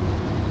hill.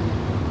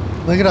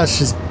 Look at us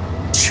just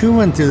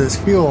chewing through this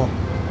fuel.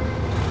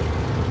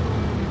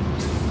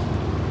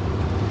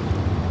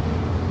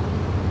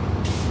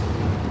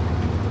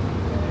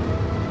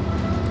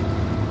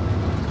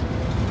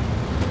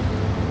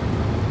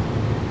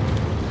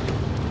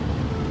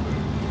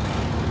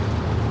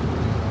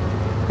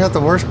 You know what the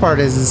worst part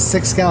is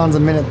 6 gallons a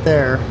minute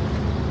there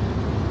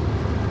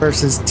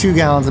versus 2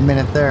 gallons a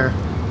minute there.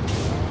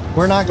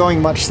 We're not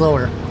going much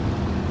slower.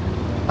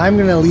 I'm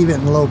gonna leave it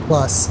in low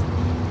plus.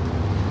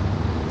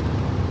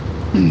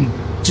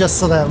 Just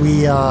so that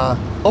we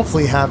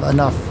hopefully have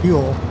enough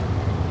fuel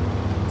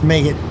to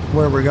make it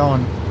where we're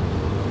going.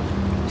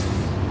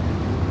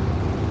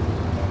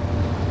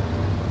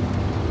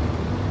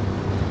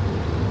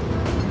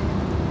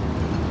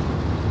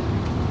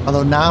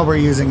 Although now we're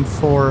using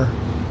 4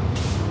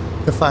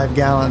 to 5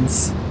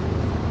 gallons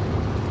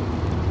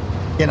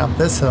getting up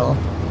this hill.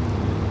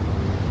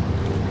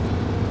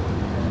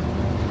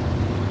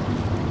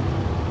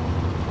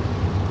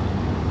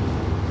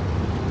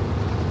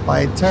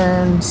 Wide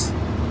turns.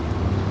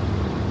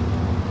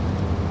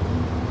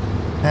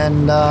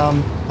 And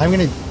I'm going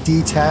to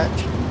detach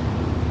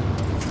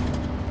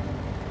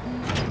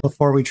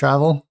before we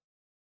travel.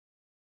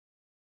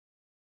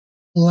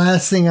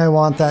 Last thing I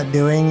want that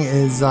doing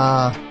is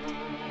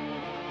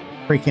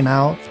freaking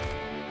out.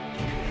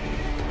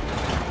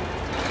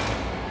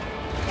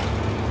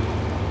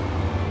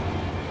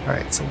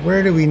 Alright, so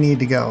where do we need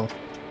to go?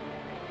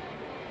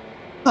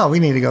 Oh, we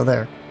need to go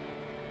there.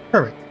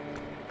 Perfect.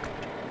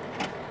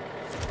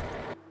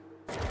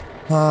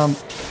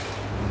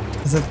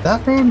 Is it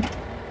that road?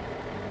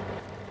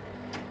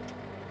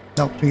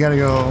 Nope, we gotta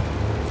go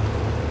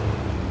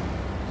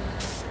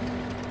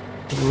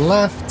to the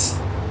left.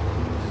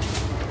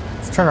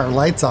 Let's turn our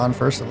lights on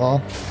first of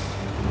all.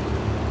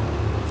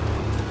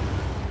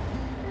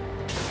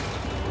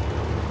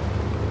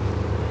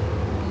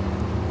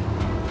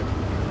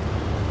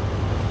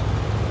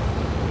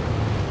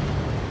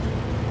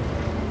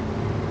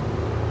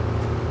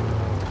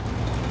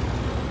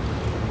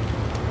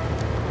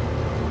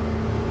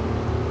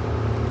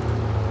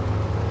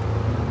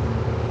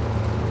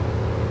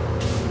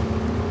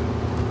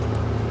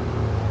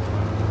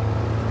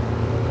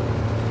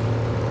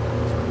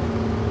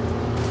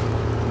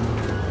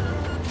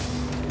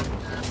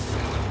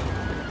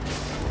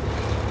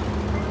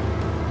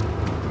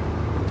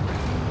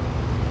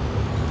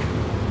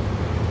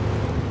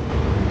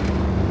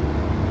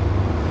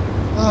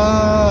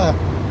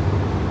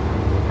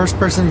 First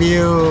person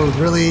view,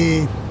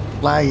 really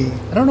laggy.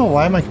 I don't know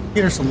why my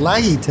computer's so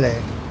laggy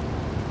today.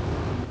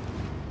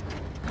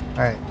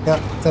 Alright,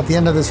 yep, it's at the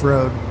end of this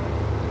road.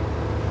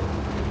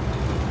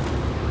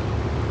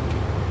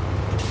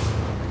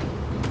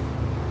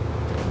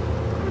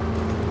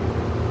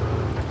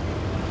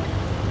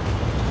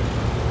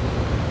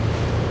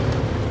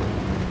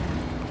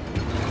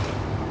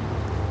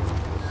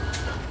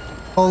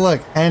 Oh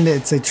look, and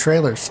it's a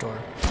trailer store.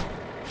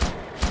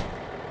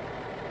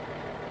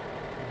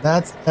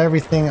 That's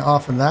everything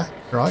off of that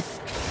truck.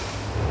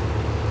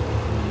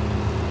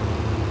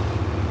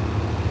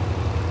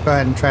 Go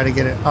ahead and try to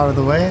get it out of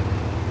the way.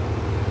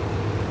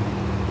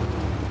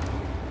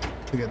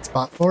 It's a good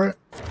spot for it.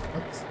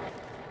 Oops.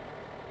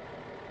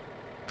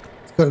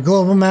 Let's go to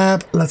global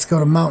map. Let's go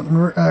to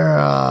mountain.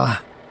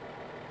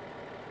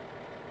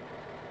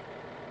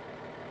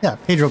 Yeah,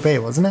 Pedro Bay,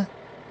 wasn't it?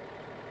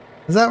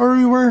 Is that where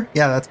we were?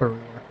 Yeah, that's where we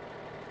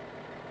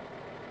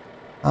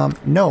were.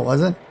 No, it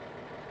wasn't.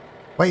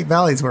 White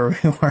Valley's where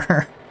we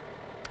were.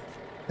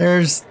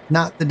 There's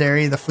not the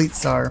dairy, the Fleet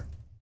Star.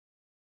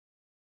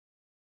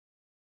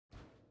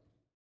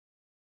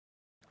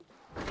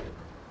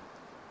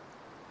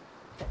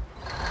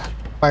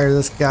 Fire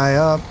this guy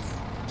up.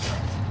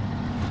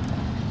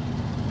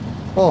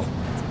 Oh,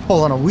 it's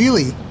pulling a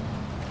wheelie.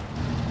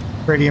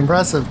 Pretty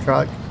impressive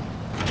truck.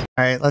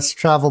 Alright, let's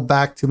travel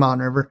back to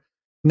Mountain River.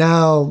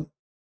 Now,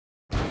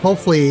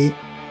 hopefully...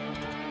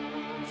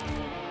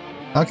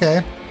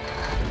 Okay.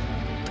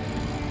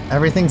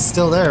 Everything's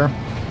still there.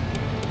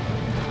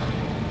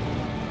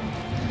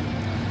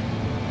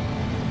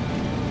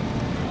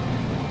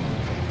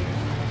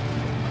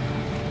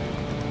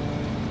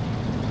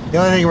 The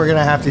only thing we're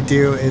gonna have to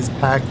do is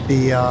pack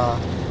the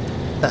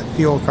that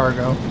fuel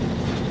cargo.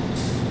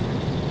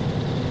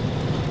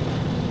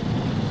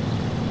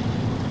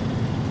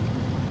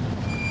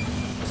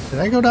 Did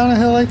I go down a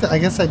hill like that? I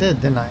guess I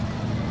did, didn't I?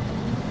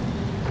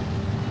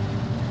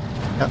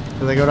 Yep,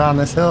 because I go down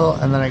this hill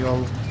and then I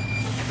go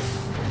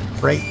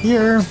right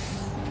here,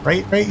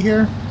 right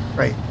here,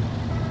 right.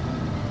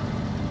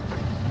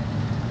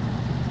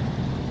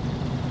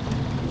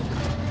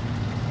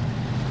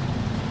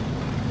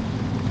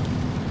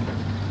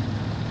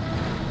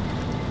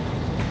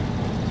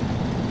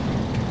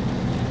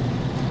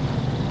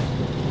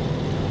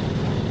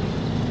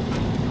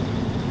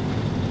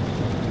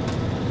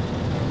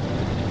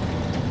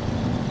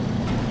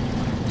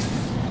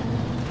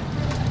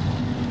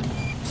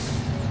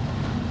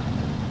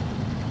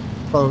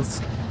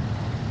 close.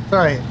 It's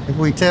alright. If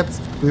we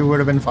tipped, we would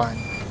have been fine.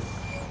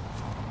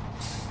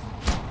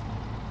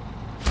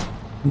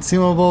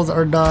 Consumables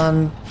are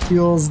done.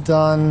 Fuel's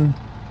done.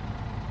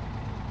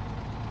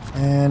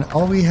 And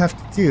all we have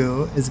to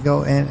do is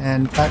go in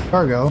and pack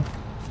cargo.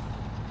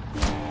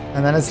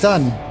 And then it's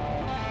done.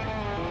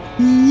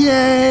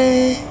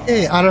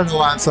 Yay! I don't know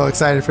why I'm so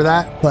excited for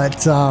that,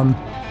 but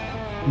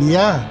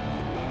yeah.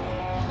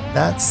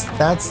 That's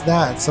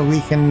that. So we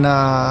can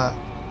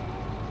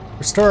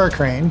restore our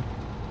crane.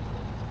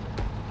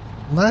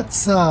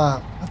 Let's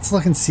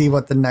look and see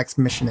what the next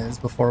mission is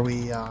before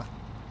we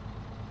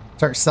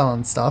start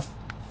selling stuff.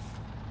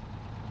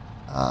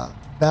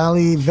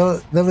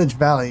 Village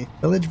Valley.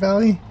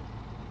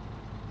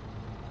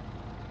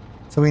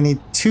 So we need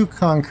 2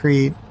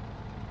 concrete,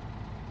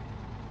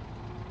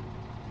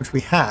 which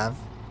we have.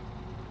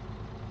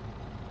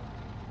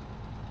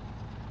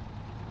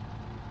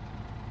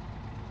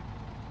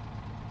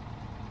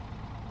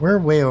 We're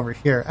way over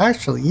here.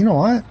 Actually, you know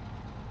what?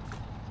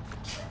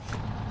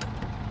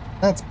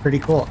 That's pretty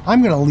cool.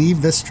 I'm gonna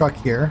leave this truck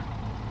here.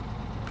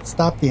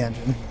 Stop the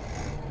engine.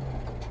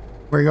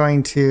 We're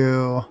going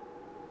to,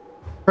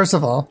 first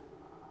of all,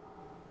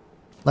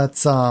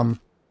 let's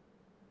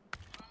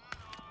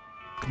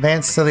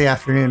advance to the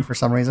afternoon for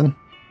some reason.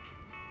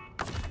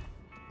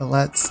 But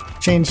let's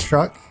change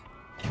truck.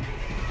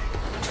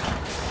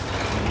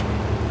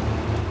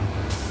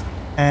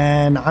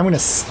 And I'm gonna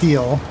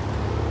steal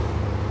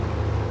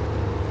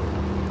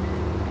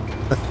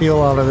the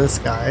fuel out of this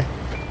guy.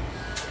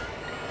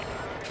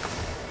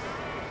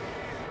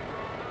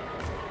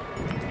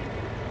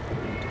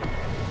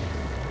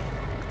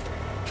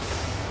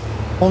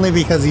 Only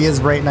because he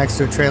is right next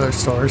to a trailer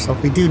store, so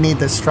if we do need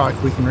this truck,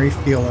 we can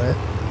refuel it.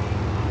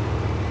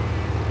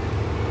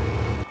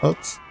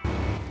 Oops.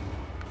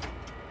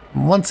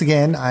 Once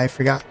again, I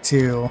forgot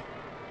to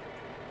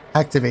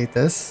activate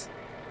this.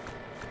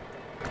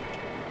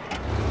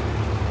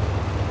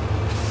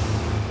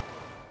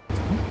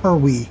 Where are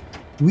we?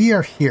 We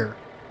are here.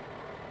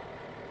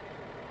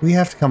 We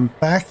have to come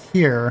back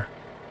here,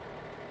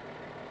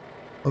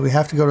 but we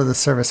have to go to the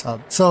service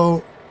hub.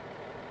 So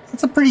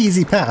it's a pretty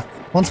easy path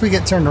once we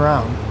get turned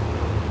around.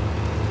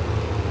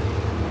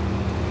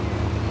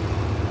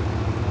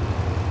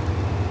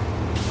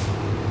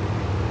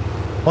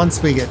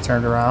 Once we get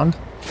turned around.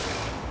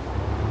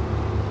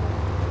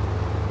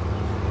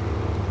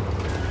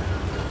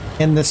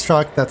 In this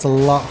truck, that's a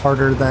lot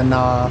harder than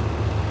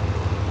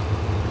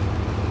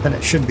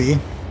it should be.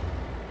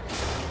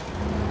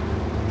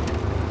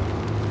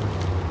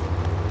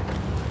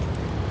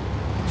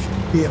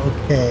 Should be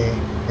okay.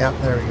 Yep,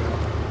 there we go.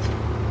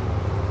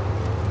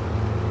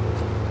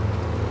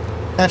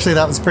 Actually,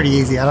 that was pretty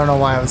easy. I don't know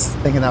why I was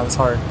thinking that was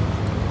hard.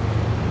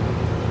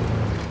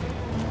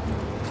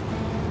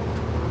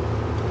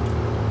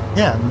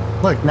 Yeah,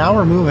 look, now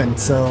we're moving,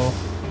 so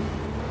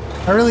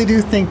I really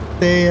do think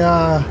they,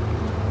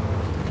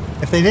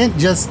 if they didn't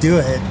just do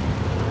it,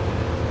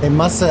 they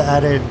must have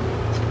added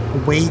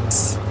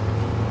weights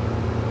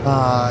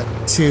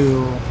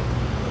to...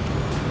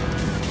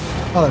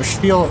 Oh, there's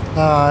fuel.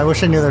 I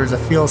wish I knew there was a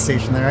fuel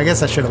station there. I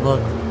guess I should have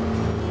looked.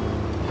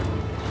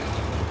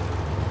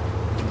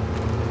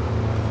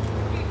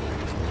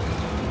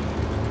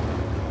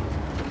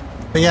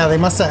 But yeah, they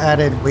must have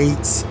added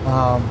weights.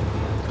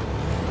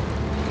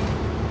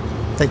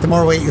 It's like the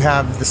more weight you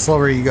have, the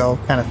slower you go,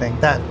 kind of thing.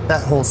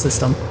 That whole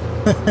system.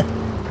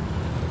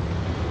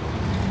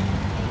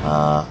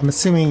 I'm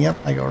assuming, yep,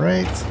 I go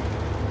right.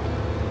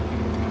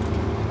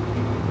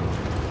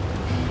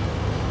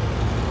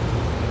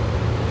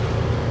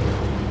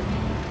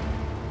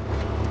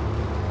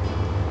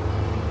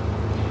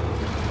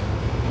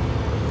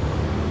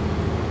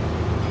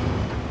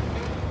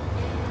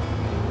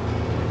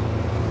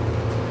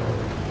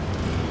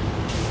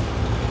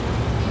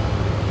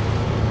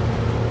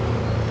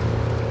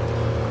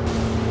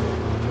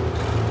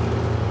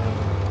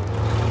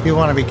 You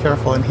want to be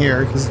careful in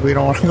here because we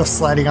don't want to go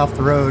sliding off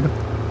the road.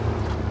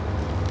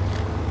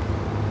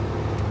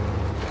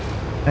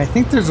 And I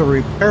think there's a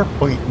repair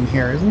point in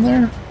here, isn't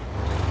there?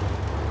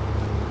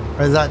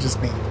 Or is that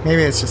just me?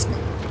 Maybe it's just me.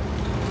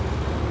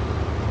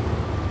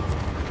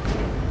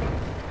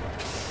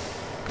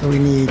 So we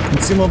need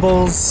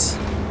consumables.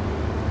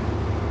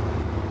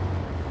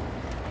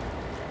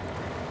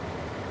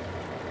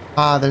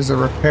 Ah, there's a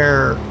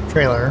repair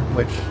trailer,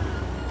 which...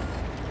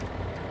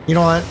 You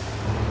know what?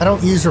 I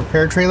don't use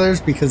repair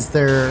trailers because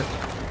they're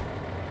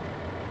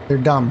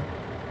dumb.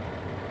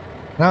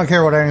 I don't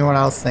care what anyone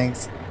else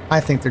thinks. I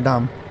think they're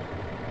dumb.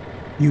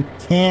 You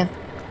can't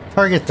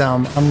target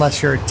them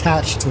unless you're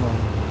attached to them.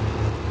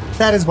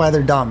 That is why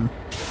they're dumb.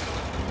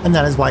 And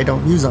that is why I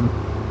don't use them.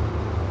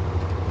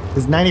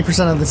 Because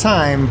 90% of the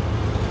time,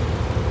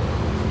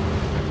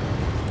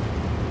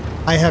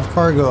 I have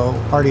cargo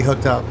already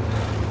hooked up.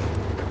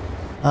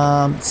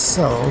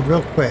 So,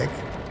 real quick.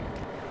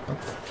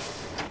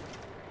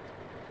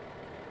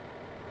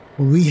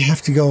 We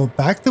have to go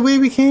back the way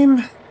we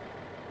came?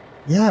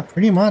 Yeah,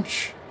 pretty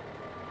much.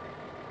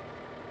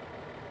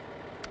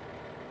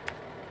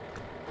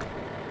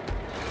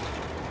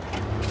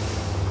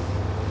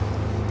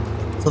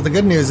 So the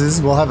good news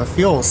is we'll have a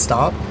fuel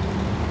stop.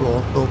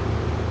 We'll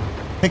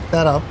pick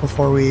that up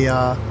before we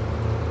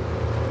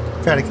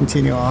try to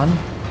continue on.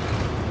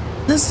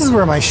 This is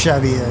where my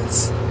Chevy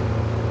is.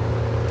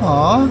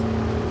 Aw.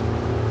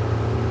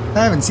 I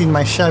haven't seen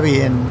my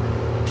Chevy in,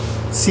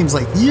 seems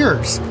like,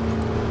 years.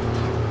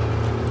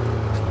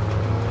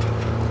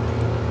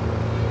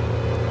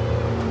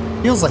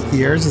 Feels like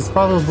years. It's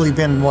probably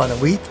been, what, a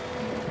week?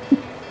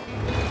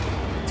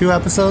 2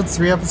 episodes?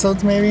 3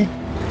 episodes, maybe?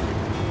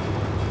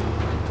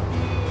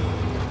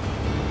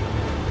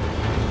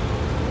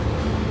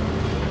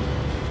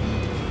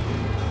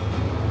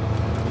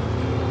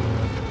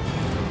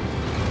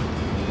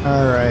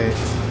 Alright.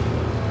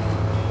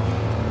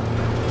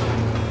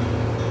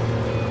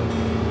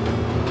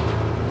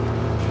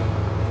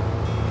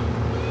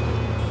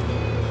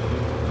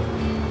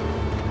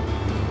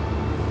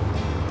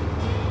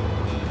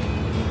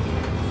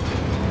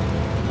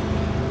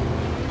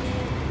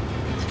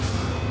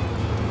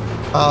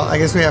 Well, I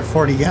guess we have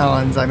 40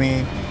 gallons, I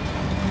mean.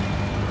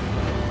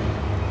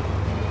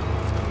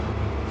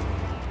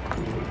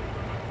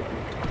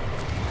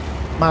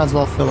 Might as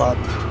well fill up.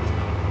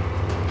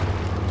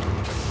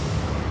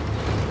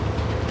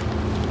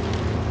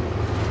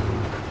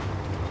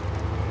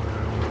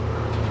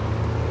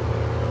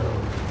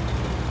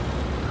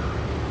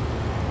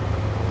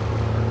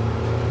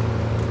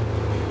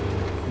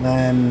 And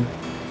then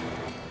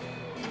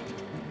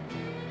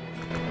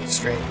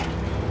straight.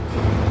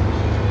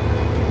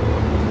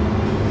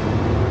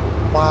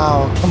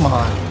 Wow, come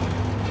on.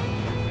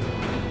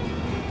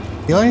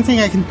 The only thing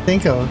I can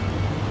think of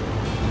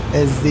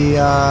is the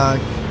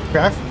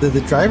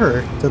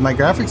driver to my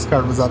graphics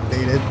card was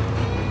updated,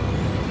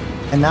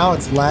 and now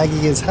it's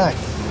laggy as heck.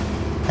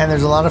 And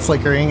there's a lot of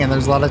flickering, and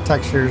there's a lot of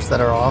textures that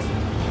are off.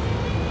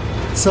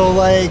 So,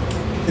 like,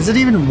 is it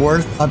even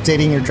worth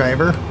updating your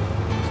driver?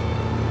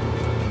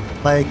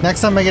 Like, next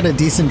time I get a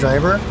decent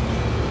driver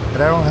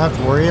that I don't have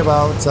to worry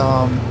about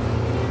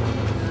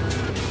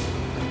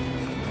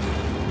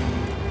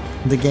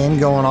the game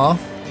going off.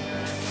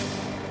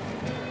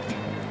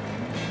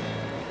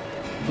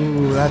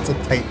 Ooh, that's a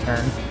tight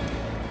turn.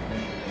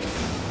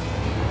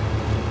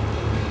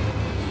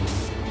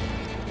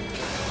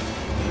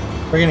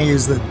 We're gonna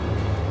use the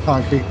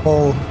concrete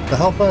pole to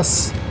help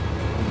us.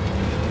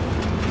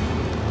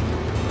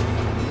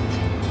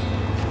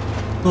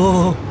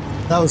 Oh,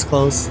 that was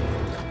close.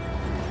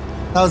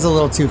 That was a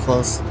little too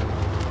close.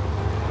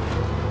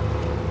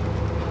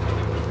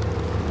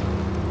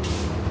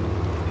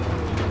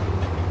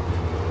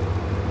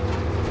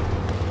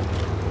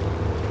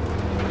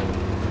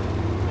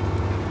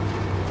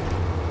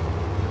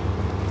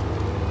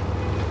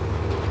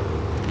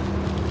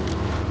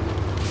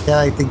 Yeah,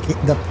 like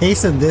the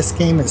pace of this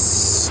game is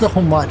so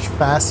much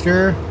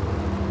faster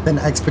than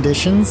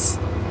Expeditions.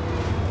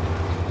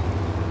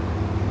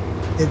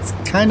 It's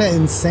kind of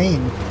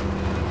insane.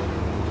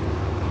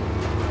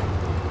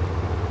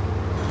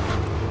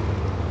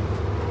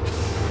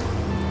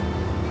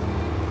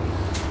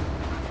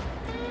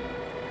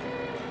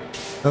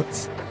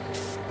 Oops.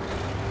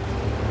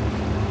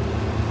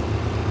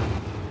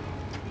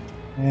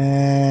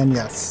 And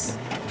yes.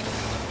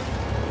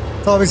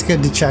 It's always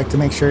good to check to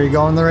make sure you're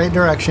going the right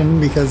direction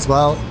because,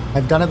 well,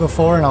 I've done it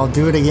before and I'll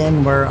do it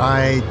again where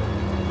I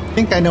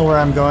think I know where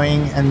I'm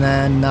going and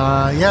then,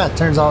 yeah, it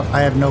turns out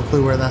I have no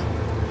clue where the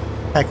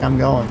heck I'm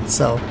going,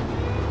 so.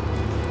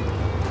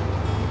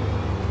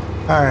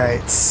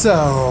 Alright,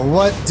 so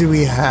what do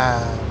we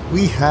have?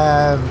 We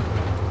have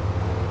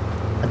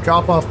a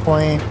drop-off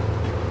point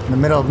in the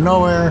middle of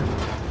nowhere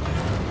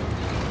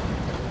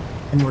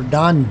and we're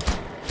done.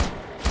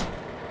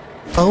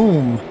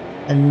 Boom.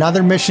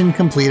 Another mission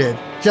completed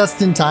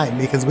just in time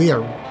because we are,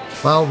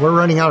 well, we're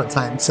running out of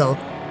time. So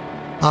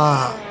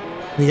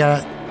we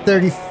got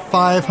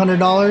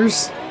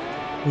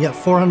 $3,500. We got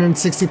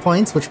 460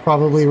 points, which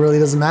probably really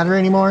doesn't matter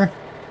anymore.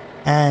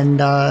 And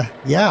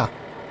yeah,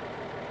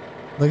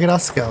 look at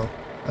us go.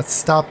 Let's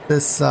stop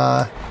this.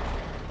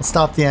 Let's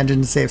stop the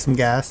engine to save some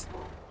gas.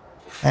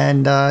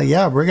 And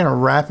yeah, we're gonna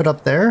wrap it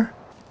up there.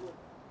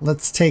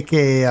 Let's take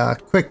a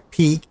quick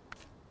peek.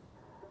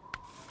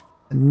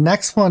 The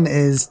next one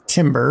is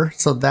timber,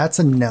 so that's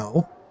a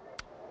no.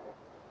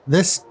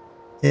 This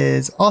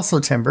is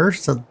also timber,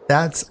 so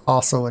that's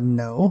also a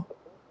no.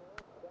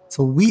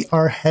 So we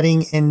are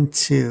heading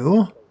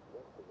into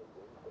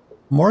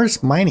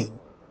Morris Mining.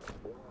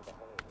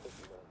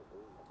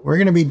 We're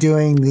going to be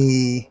doing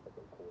the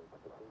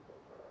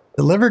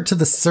delivered to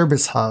the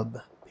service hub,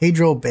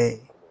 Pedro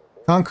Bay,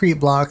 concrete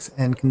blocks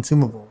and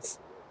consumables.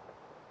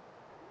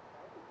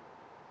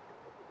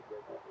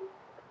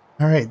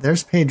 All right,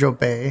 there's Pedro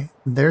Bay.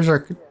 There's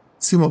our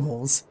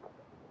consumables.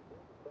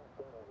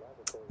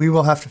 We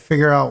will have to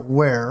figure out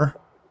where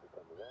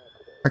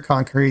our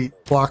concrete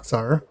blocks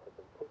are.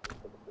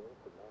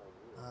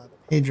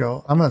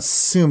 Pedro, I'm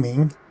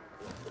assuming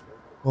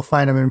we'll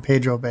find them in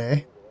Pedro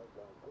Bay.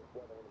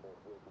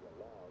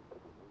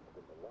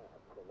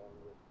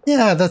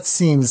 Yeah, that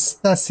seems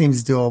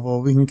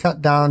doable. We can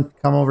cut down,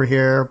 come over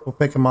here, we'll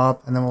pick them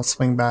up, and then we'll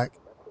swing back.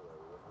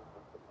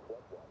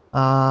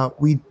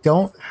 We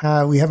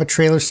have a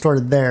trailer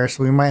stored there,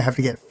 so we might have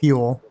to get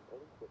fuel.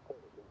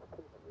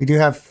 We do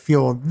have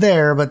fuel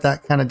there, but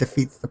that kind of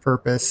defeats the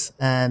purpose,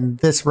 and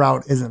this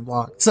route isn't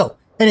blocked. So,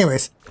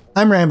 anyways,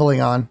 I'm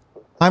rambling on.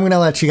 I'm going to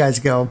let you guys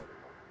go.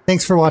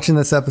 Thanks for watching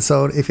this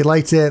episode. If you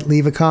liked it,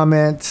 leave a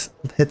comment,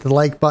 hit the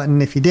like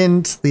button. If you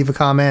didn't, leave a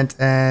comment,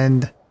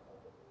 and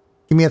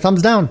give me a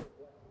thumbs down.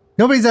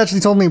 Nobody's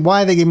actually told me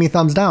why they gave me a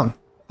thumbs down.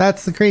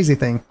 That's the crazy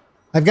thing.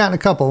 I've gotten a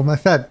couple.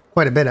 I've had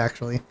quite a bit,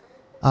 actually.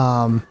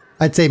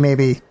 I'd say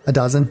maybe a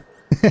dozen.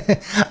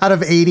 Out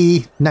of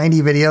 80,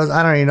 90 videos.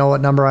 I don't even know what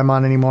number I'm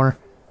on anymore.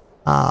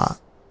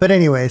 But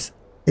anyways,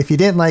 if you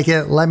didn't like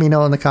it, let me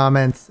know in the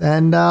comments,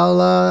 and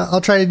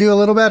I'll try to do a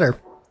little better.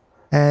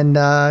 And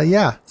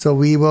yeah, so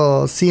we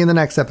will see you in the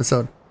next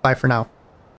episode. Bye for now.